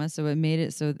the trauma, so it made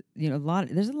it so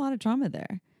there's a lot of trauma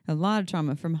there. A lot of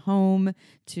trauma from home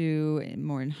to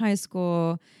more in high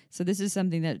school. So this is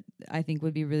something that I think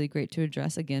would be really great to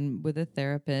address with a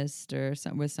therapist or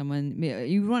with someone.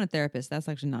 You want a therapist. That's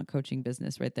actually not coaching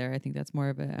business right there. I think that's more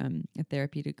of a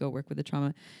therapy to go work with the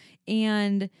trauma.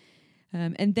 And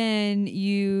then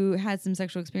you had some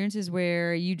sexual experiences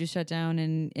where you just shut down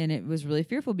and it was really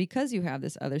fearful because you have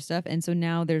this other stuff. And so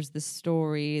now there's this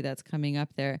story that's coming up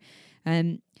there.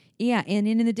 Yeah, and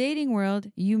in the dating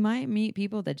world, you might meet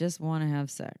people that just want to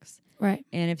have sex. Right.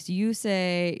 And if you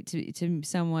say to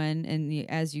someone, and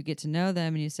as you get to know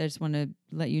them, and you say, I just want to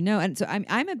let you know. And so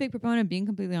I'm a big proponent of being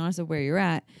completely honest of where you're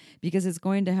at, because it's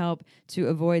going to help to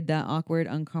avoid that awkward,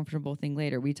 uncomfortable thing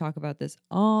later. We talk about this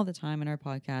all the time in our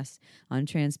podcast on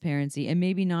transparency, and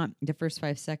maybe not the first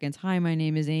 5 seconds. Hi, my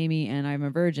name is Amy and I'm a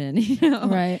virgin.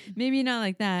 Right. Maybe not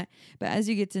like that. But as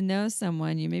you get to know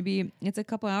someone, it's a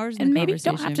couple hours in and the maybe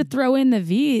conversation. you don't have to throw in the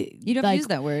V. You don't have to use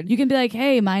that word. You can be like,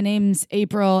 hey, my name's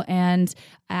April, and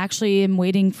I actually am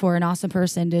waiting for an awesome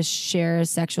person to share a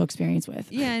sexual experience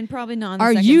with. Yeah, and probably not in the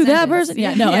Are second you sentence. that person?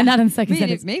 Yeah, no, and not in the second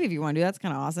sentence. Maybe if you want to do that's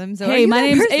kind of awesome. So hey, my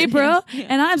name's April,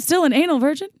 and I'm still an anal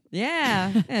virgin.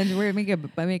 Yeah, and we're make and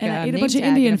I ate name a bunch of tag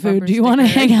Indian and a food. bumper Do you want to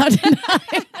sticker. hang out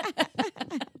tonight?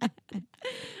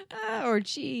 or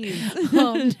cheese.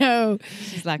 Oh no,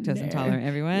 She's lactose There. intolerant,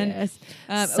 everyone. Yes.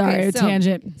 Okay, Sorry, so-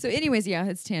 tangent. So, anyways, yeah,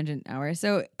 it's tangent hour.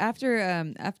 So after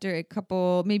a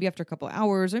couple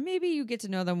hours, or maybe you get to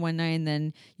know them one night and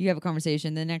then you have a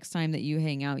conversation. The next time that you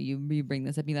hang out, you bring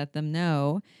this up, you let them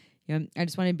know. You know, I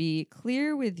just want to be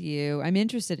clear with you. I'm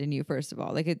interested in you, first of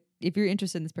all. Like, if you're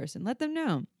interested in this person, let them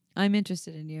know. I'm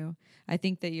interested in you. I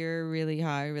think that you're really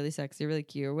hot, really sexy, really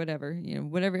cute, or whatever. You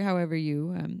know, however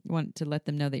you want to let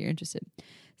them know that you're interested.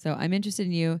 So I'm interested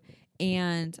in you.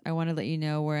 And I want to let you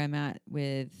know where I'm at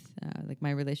with like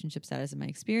my relationship status and my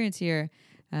experience here.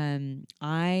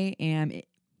 I am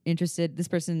interested.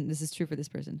 This is true for this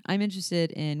person. I'm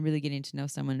interested in really getting to know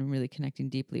someone and really connecting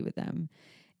deeply with them.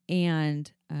 And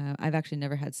I've actually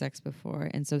never had sex before.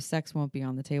 And so sex won't be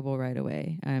on the table right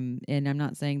away. And I'm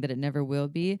not saying that it never will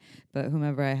be, but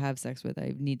whomever I have sex with,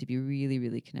 I need to be really,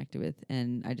 really connected with.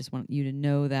 And I just want you to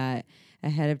know that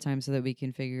ahead of time so that we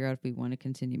can figure out if we want to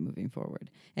continue moving forward.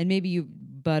 And maybe you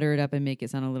butter it up and make it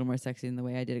sound a little more sexy than the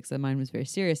way I did it, because mine was very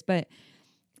serious. But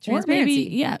transparency. Or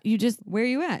maybe, yeah, you just Where are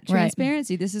you at? Right.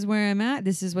 Transparency. This is where I'm at.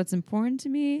 This is what's important to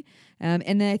me.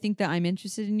 And then I think that I'm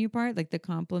interested in you part, like the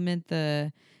compliment,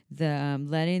 the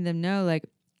letting them know, like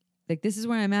this is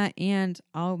where I'm at, and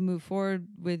I'll move forward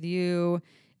with you.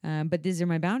 But these are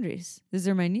my boundaries. These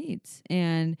are my needs.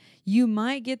 And you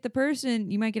might get a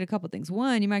couple things.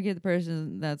 One, you might get the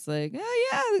person that's like, oh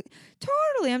yeah,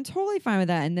 totally. I'm totally fine with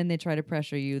that. And then they try to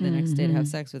pressure you the next day to have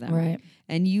sex with them. right.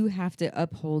 And you have to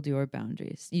uphold your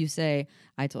boundaries. You say,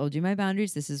 I told you my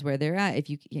boundaries. This is where they're at. If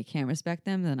you can't respect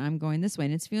them, then I'm going this way.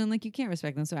 And it's feeling like you can't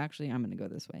respect them. So actually, I'm going to go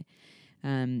this way.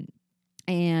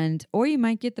 Or you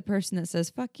might get the person that says,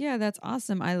 fuck yeah, that's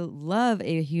awesome. I love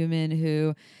a human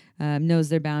who knows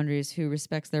their boundaries, who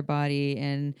respects their body.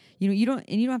 And, you don't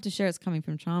have to share it's coming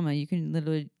from trauma. You can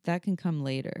that can come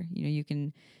later. You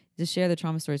can just share the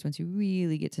trauma stories once you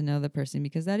really get to know the person,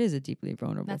 because that is a deeply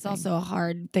vulnerable That's thing. also a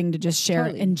hard thing to just share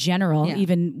Totally. in general, Yeah.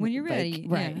 even When you're ready.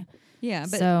 right? Yeah.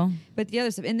 But So But the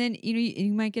other stuff, and then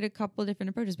you might get a couple different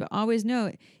approaches, but always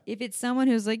know if it's someone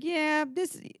who's like, yeah,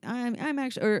 I'm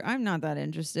actually, or I'm not that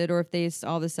interested, or if they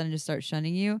all of a sudden just start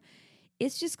shunning you,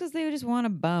 it's just because they just want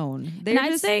a bone. and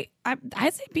I'd say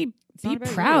be not about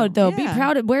proud you. though. Yeah. Be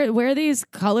proud. Wear these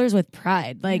colors with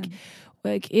pride. Like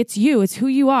it's you. It's who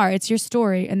you are. It's your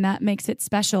story, and that makes it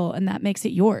special, and that makes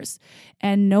it yours.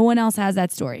 And no one else has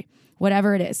that story.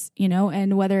 Whatever it is,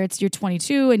 and whether it's you're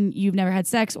 22 and you've never had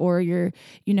sex, or you're,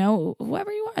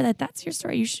 whoever you are, that's your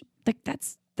story. You should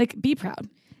be proud.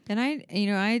 And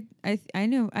I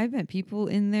know I've met people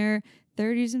in their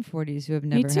 30s and 40s who have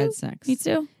never had sex. Me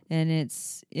too. And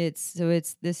this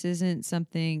isn't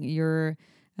something you're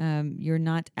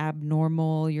not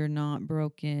abnormal. You're not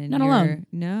broken. Not alone.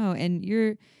 No. And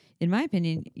in my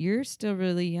opinion, you're still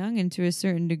really young, and to a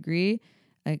certain degree,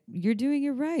 like you're doing it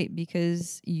right,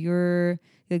 because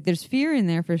there's fear in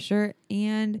there for sure.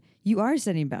 And you are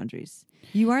setting boundaries.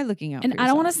 You are looking out. And I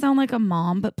don't want to sound like a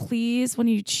mom, but please, when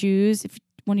you choose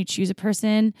a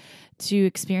person to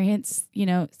experience,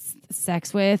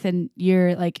 sex with, and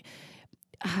you're like,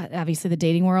 obviously the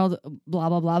dating world, blah,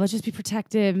 blah, blah, but just be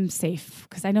protective and safe.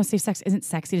 Because I know safe sex isn't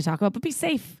sexy to talk about, but be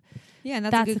safe. Yeah, and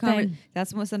that's That's a good the thing.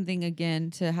 That's something,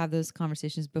 again, to have those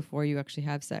conversations before you actually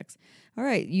have sex. All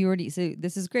right, so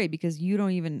this is great, because you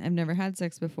have never had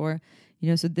sex before,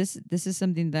 so this is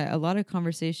something that a lot of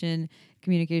conversation,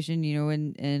 communication,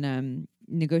 and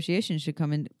negotiation should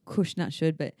come in,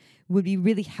 but would be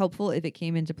really helpful if it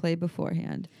came into play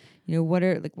beforehand. What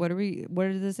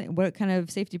kind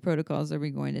of safety protocols are we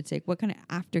going to take? What kind of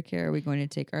aftercare are we going to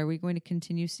take? Are we going to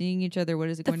continue seeing each other? What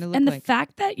is it going to look like? And the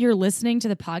fact that you're listening to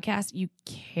the podcast, you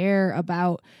care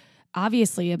about,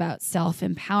 obviously, about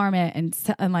self-empowerment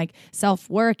and like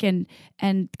self-work and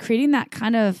creating that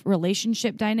kind of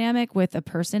relationship dynamic with a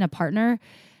person, a partner.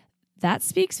 That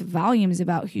speaks volumes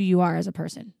about who you are as a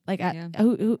person. Like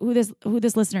who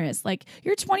this listener is. Like,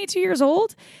 you're 22 years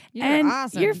old, and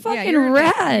awesome. you're fucking you're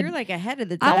rad. You're like ahead of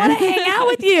the time. I want to hang out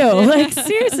with you. Like,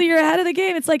 seriously, you're ahead of the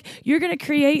game. It's like you're gonna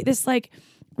create this like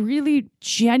really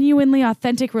genuinely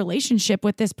authentic relationship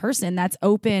with this person that's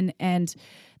open, and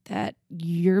that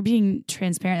you're being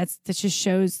transparent. That just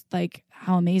shows like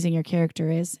how amazing your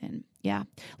character is. And yeah,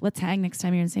 let's hang next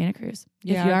time you're in Santa Cruz.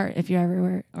 Yeah. If you're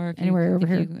everywhere, or if anywhere over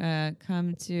here. you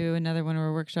come to another one of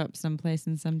our workshops someplace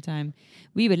and sometime,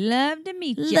 we would love to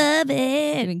meet you. Love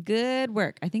it. Doing good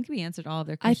work. I think we answered all of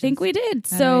their I questions. think we did.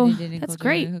 How So do I dating, that's culture,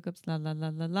 great. Hookups, la la la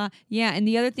la la. Yeah, and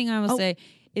the other thing I will say,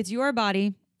 it's your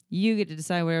body. You get to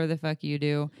decide whatever the fuck you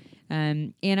do.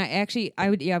 And I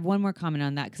would have one more comment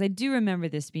on that, because I do remember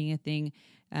this being a thing.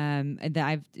 that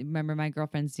I remember my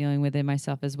girlfriends dealing with it,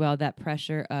 myself as well, that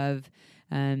pressure of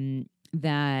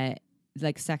that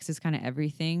like sex is kind of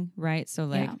everything, right? So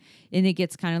like, and it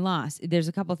gets kind of lost. There's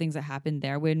a couple things that happen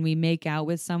there when we make out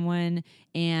with someone,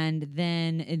 and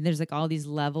then there's like all these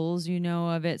levels,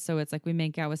 of it. So it's like we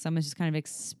make out with someone, it's just kind of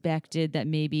expected that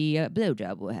maybe a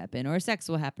blowjob will happen or sex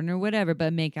will happen or whatever,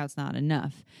 but makeout's not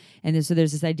enough. And then, so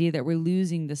there's this idea that we're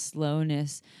losing the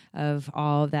slowness of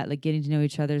all of that, like getting to know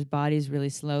each other's bodies really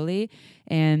slowly.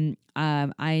 And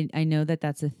I know that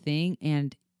that's a thing,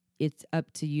 and it's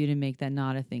up to you to make that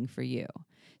not a thing for you.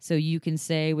 So you can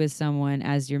say with someone,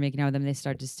 as you're making out with them, they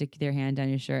start to stick their hand down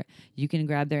your shirt, you can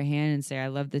grab their hand and say, I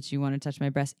love that you want to touch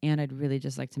my breast, and I'd really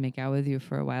just like to make out with you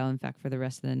for a while. In fact, for the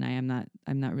rest of the night,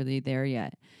 I'm not really there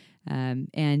yet.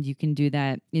 And you can do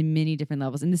that in many different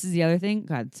levels. And this is the other thing.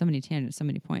 God, so many tangents, so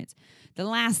many points. The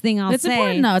last thing I'll say. It's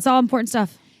important though. It's all important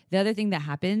stuff. The other thing that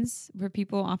happens for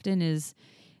people often is,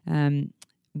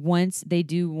 once they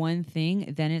do one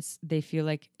thing, then they feel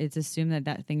like it's assumed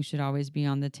that thing should always be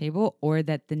on the table, or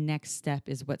that the next step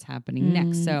is what's happening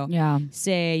next. So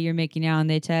say you're making out and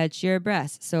they touch your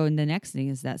breast. So the next thing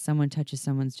is that someone touches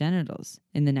someone's genitals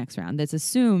in the next round. That's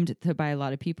assumed by a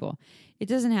lot of people. It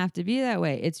doesn't have to be that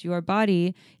way. It's your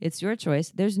body. It's your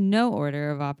choice. There's no order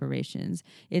of operations.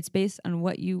 It's based on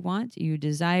what you want, you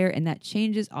desire, and that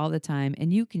changes all the time.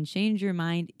 And you can change your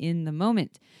mind in the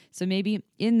moment. So maybe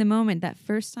in the moment, that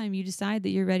first time you decide that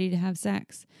you're ready to have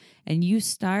sex, and you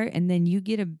start, and then you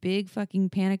get a big fucking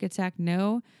panic attack,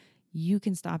 you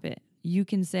can stop it. You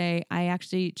can say, I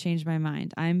actually changed my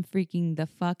mind. I'm freaking the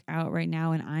fuck out right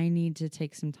now, and I need to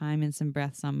take some time and some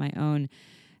breaths on my own.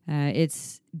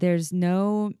 There's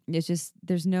no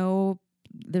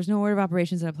order of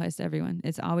operations that applies to everyone.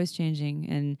 It's always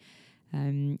changing.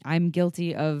 And I'm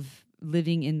guilty of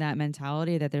living in that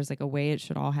mentality that there's like a way it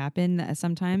should all happen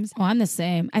sometimes. Oh, I'm the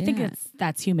same. I think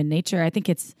that's human nature. I think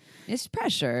it's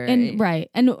pressure. And right.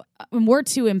 And we're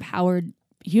too empowered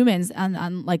humans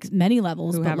on like many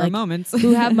levels, who but have like, our moments.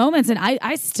 who have moments. And I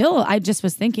just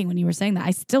was thinking when you were saying that,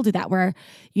 I still do that where,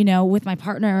 with my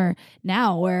partner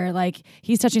now, where like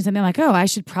he's touching something, I'm like, oh, I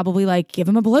should probably like give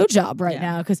him a blowjob right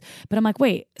now. But I'm like,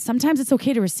 wait, sometimes it's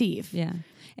okay to receive. Yeah.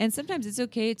 And sometimes it's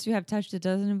okay to have touch that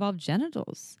doesn't involve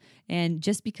genitals. And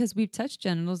just because we've touched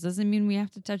genitals doesn't mean we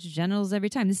have to touch genitals every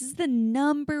time. This is the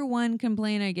number one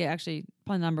complaint I get. Actually,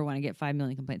 probably number one. I get 5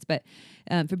 million complaints. But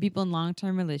for people in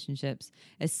long-term relationships,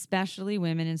 especially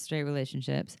women in straight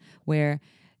relationships, where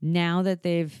now that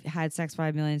they've had sex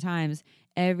 5 million times,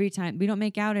 every time we don't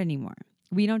make out anymore.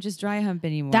 We don't just dry hump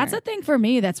anymore. That's a thing for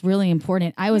me that's really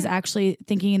important. I was actually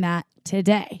thinking that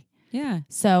today. Yeah.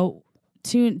 So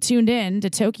tuned in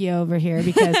to Tokyo over here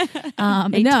because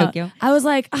Tokyo. I was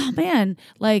like, oh man,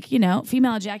 like,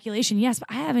 female ejaculation, yes,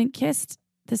 but I haven't kissed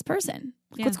this person.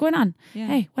 Like, what's going on? Yeah.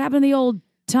 Hey, what happened to the old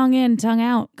tongue in, tongue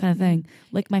out kind of thing?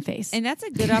 Lick my face. And that's a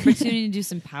good opportunity to do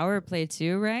some power play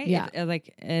too, right? Yeah.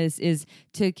 Is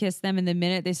to kiss them, and the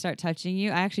minute they start touching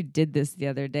you. I actually did this the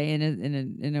other day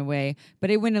in a way, but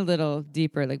it went a little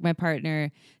deeper. Like my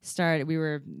partner we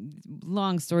were,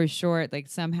 long story short, like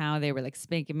somehow they were like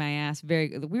spanking my ass.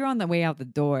 We were on the way out the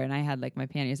door, and I had like my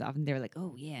panties off, and they were like,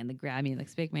 oh yeah, and they grabbed me and like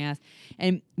spank my ass.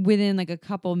 And within like a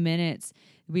couple minutes,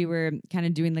 we were kind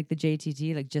of doing like the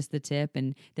JTT, like just the tip,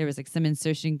 and there was like some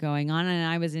insertion going on,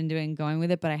 and I was into it and going with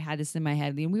it, but I had this in my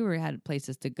head, and we had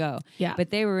places to go. Yeah. But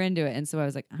they were into it, and so I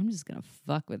was like, I'm just gonna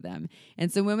fuck with them.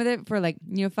 And so went with it for like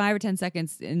 5 or 10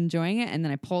 seconds, enjoying it, and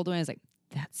then I pulled away. I was like,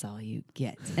 that's all you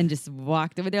get, and just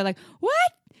walked over there like, what?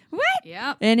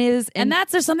 Yeah. And there's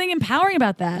something empowering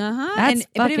about that. That's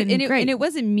fucking great. And it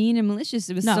wasn't mean and malicious.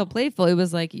 It was still playful. It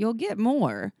was like, you'll get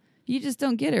more. You just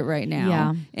don't get it right now.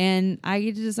 Yeah. And I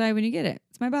get to decide when you get it.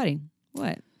 It's my body.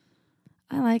 What?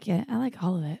 I like it. I like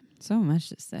all of it. So much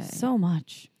to say. So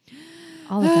much.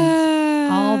 All the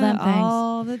things. All them things.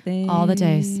 All the things. All the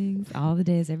days. All the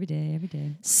days. Every day. Every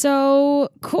day. So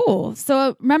cool.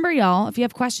 So remember, y'all, if you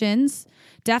have questions,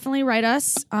 definitely write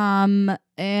us and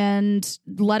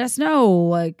let us know,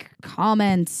 like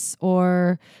comments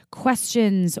or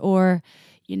questions, or,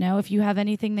 if you have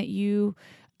anything that you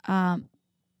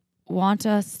want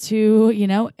us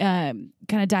to, kind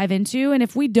of dive into. And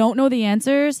if we don't know the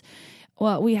answers,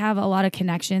 well, we have a lot of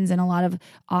connections and a lot of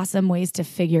awesome ways to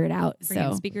figure it out. Bring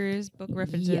in speakers, book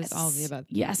references, all of the above.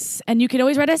 Yes. And you can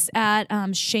always write us at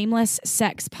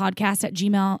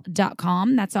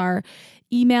shamelesssexpodcast@gmail.com. That's our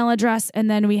email address. And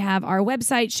then we have our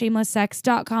website,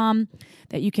 shamelesssex.com,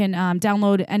 that you can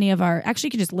download any of our, actually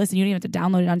you can just listen. You don't even have to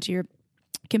download it onto your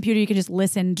computer, you can just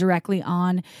listen directly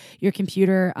on your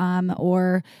computer,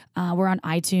 or we're on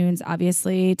iTunes,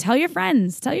 obviously. Tell your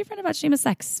friends. Tell your friend about Shameless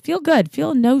Sex. Feel good.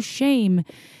 Feel no shame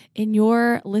in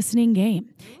your listening game.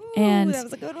 And that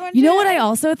was a good one. you know what I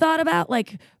also thought about?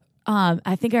 Like,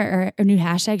 I think our new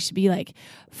hashtag should be like,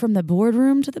 from the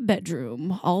boardroom to the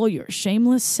bedroom, all your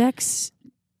shameless sex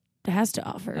has to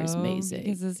offer is amazing.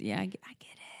 Because I get it.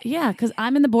 Yeah, because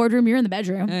I'm in the boardroom, you're in the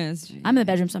bedroom. Yes. I'm in the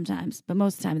bedroom sometimes, but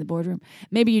most of the time in the boardroom.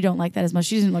 Maybe you don't like that as much.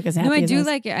 She doesn't look as happy. No, I as do us.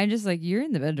 like it. I just like you're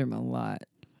in the bedroom a lot.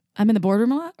 I'm in the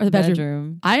boardroom a lot, or the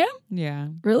bedroom. I am? Yeah.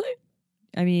 Really?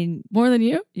 I mean, More than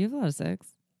you? you have a lot of sex.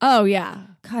 Oh yeah.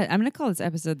 God, I'm gonna call this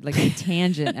episode like a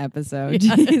tangent episode.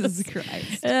 Yes. Jesus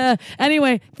Christ.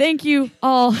 Anyway, thank you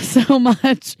all so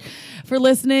much for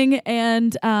listening,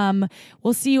 and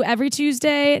we'll see you every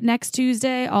Tuesday, next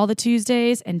Tuesday, all the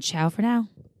Tuesdays, and ciao for now.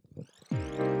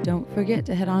 Don't forget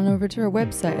to head on over to our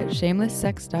website at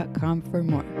shamelesssex.com for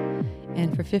more.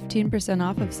 And for 15%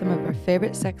 off of some of our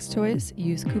favorite sex toys,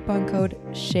 use coupon code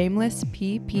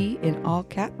SHAMELESSPP in all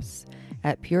caps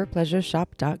at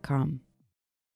purepleasureshop.com.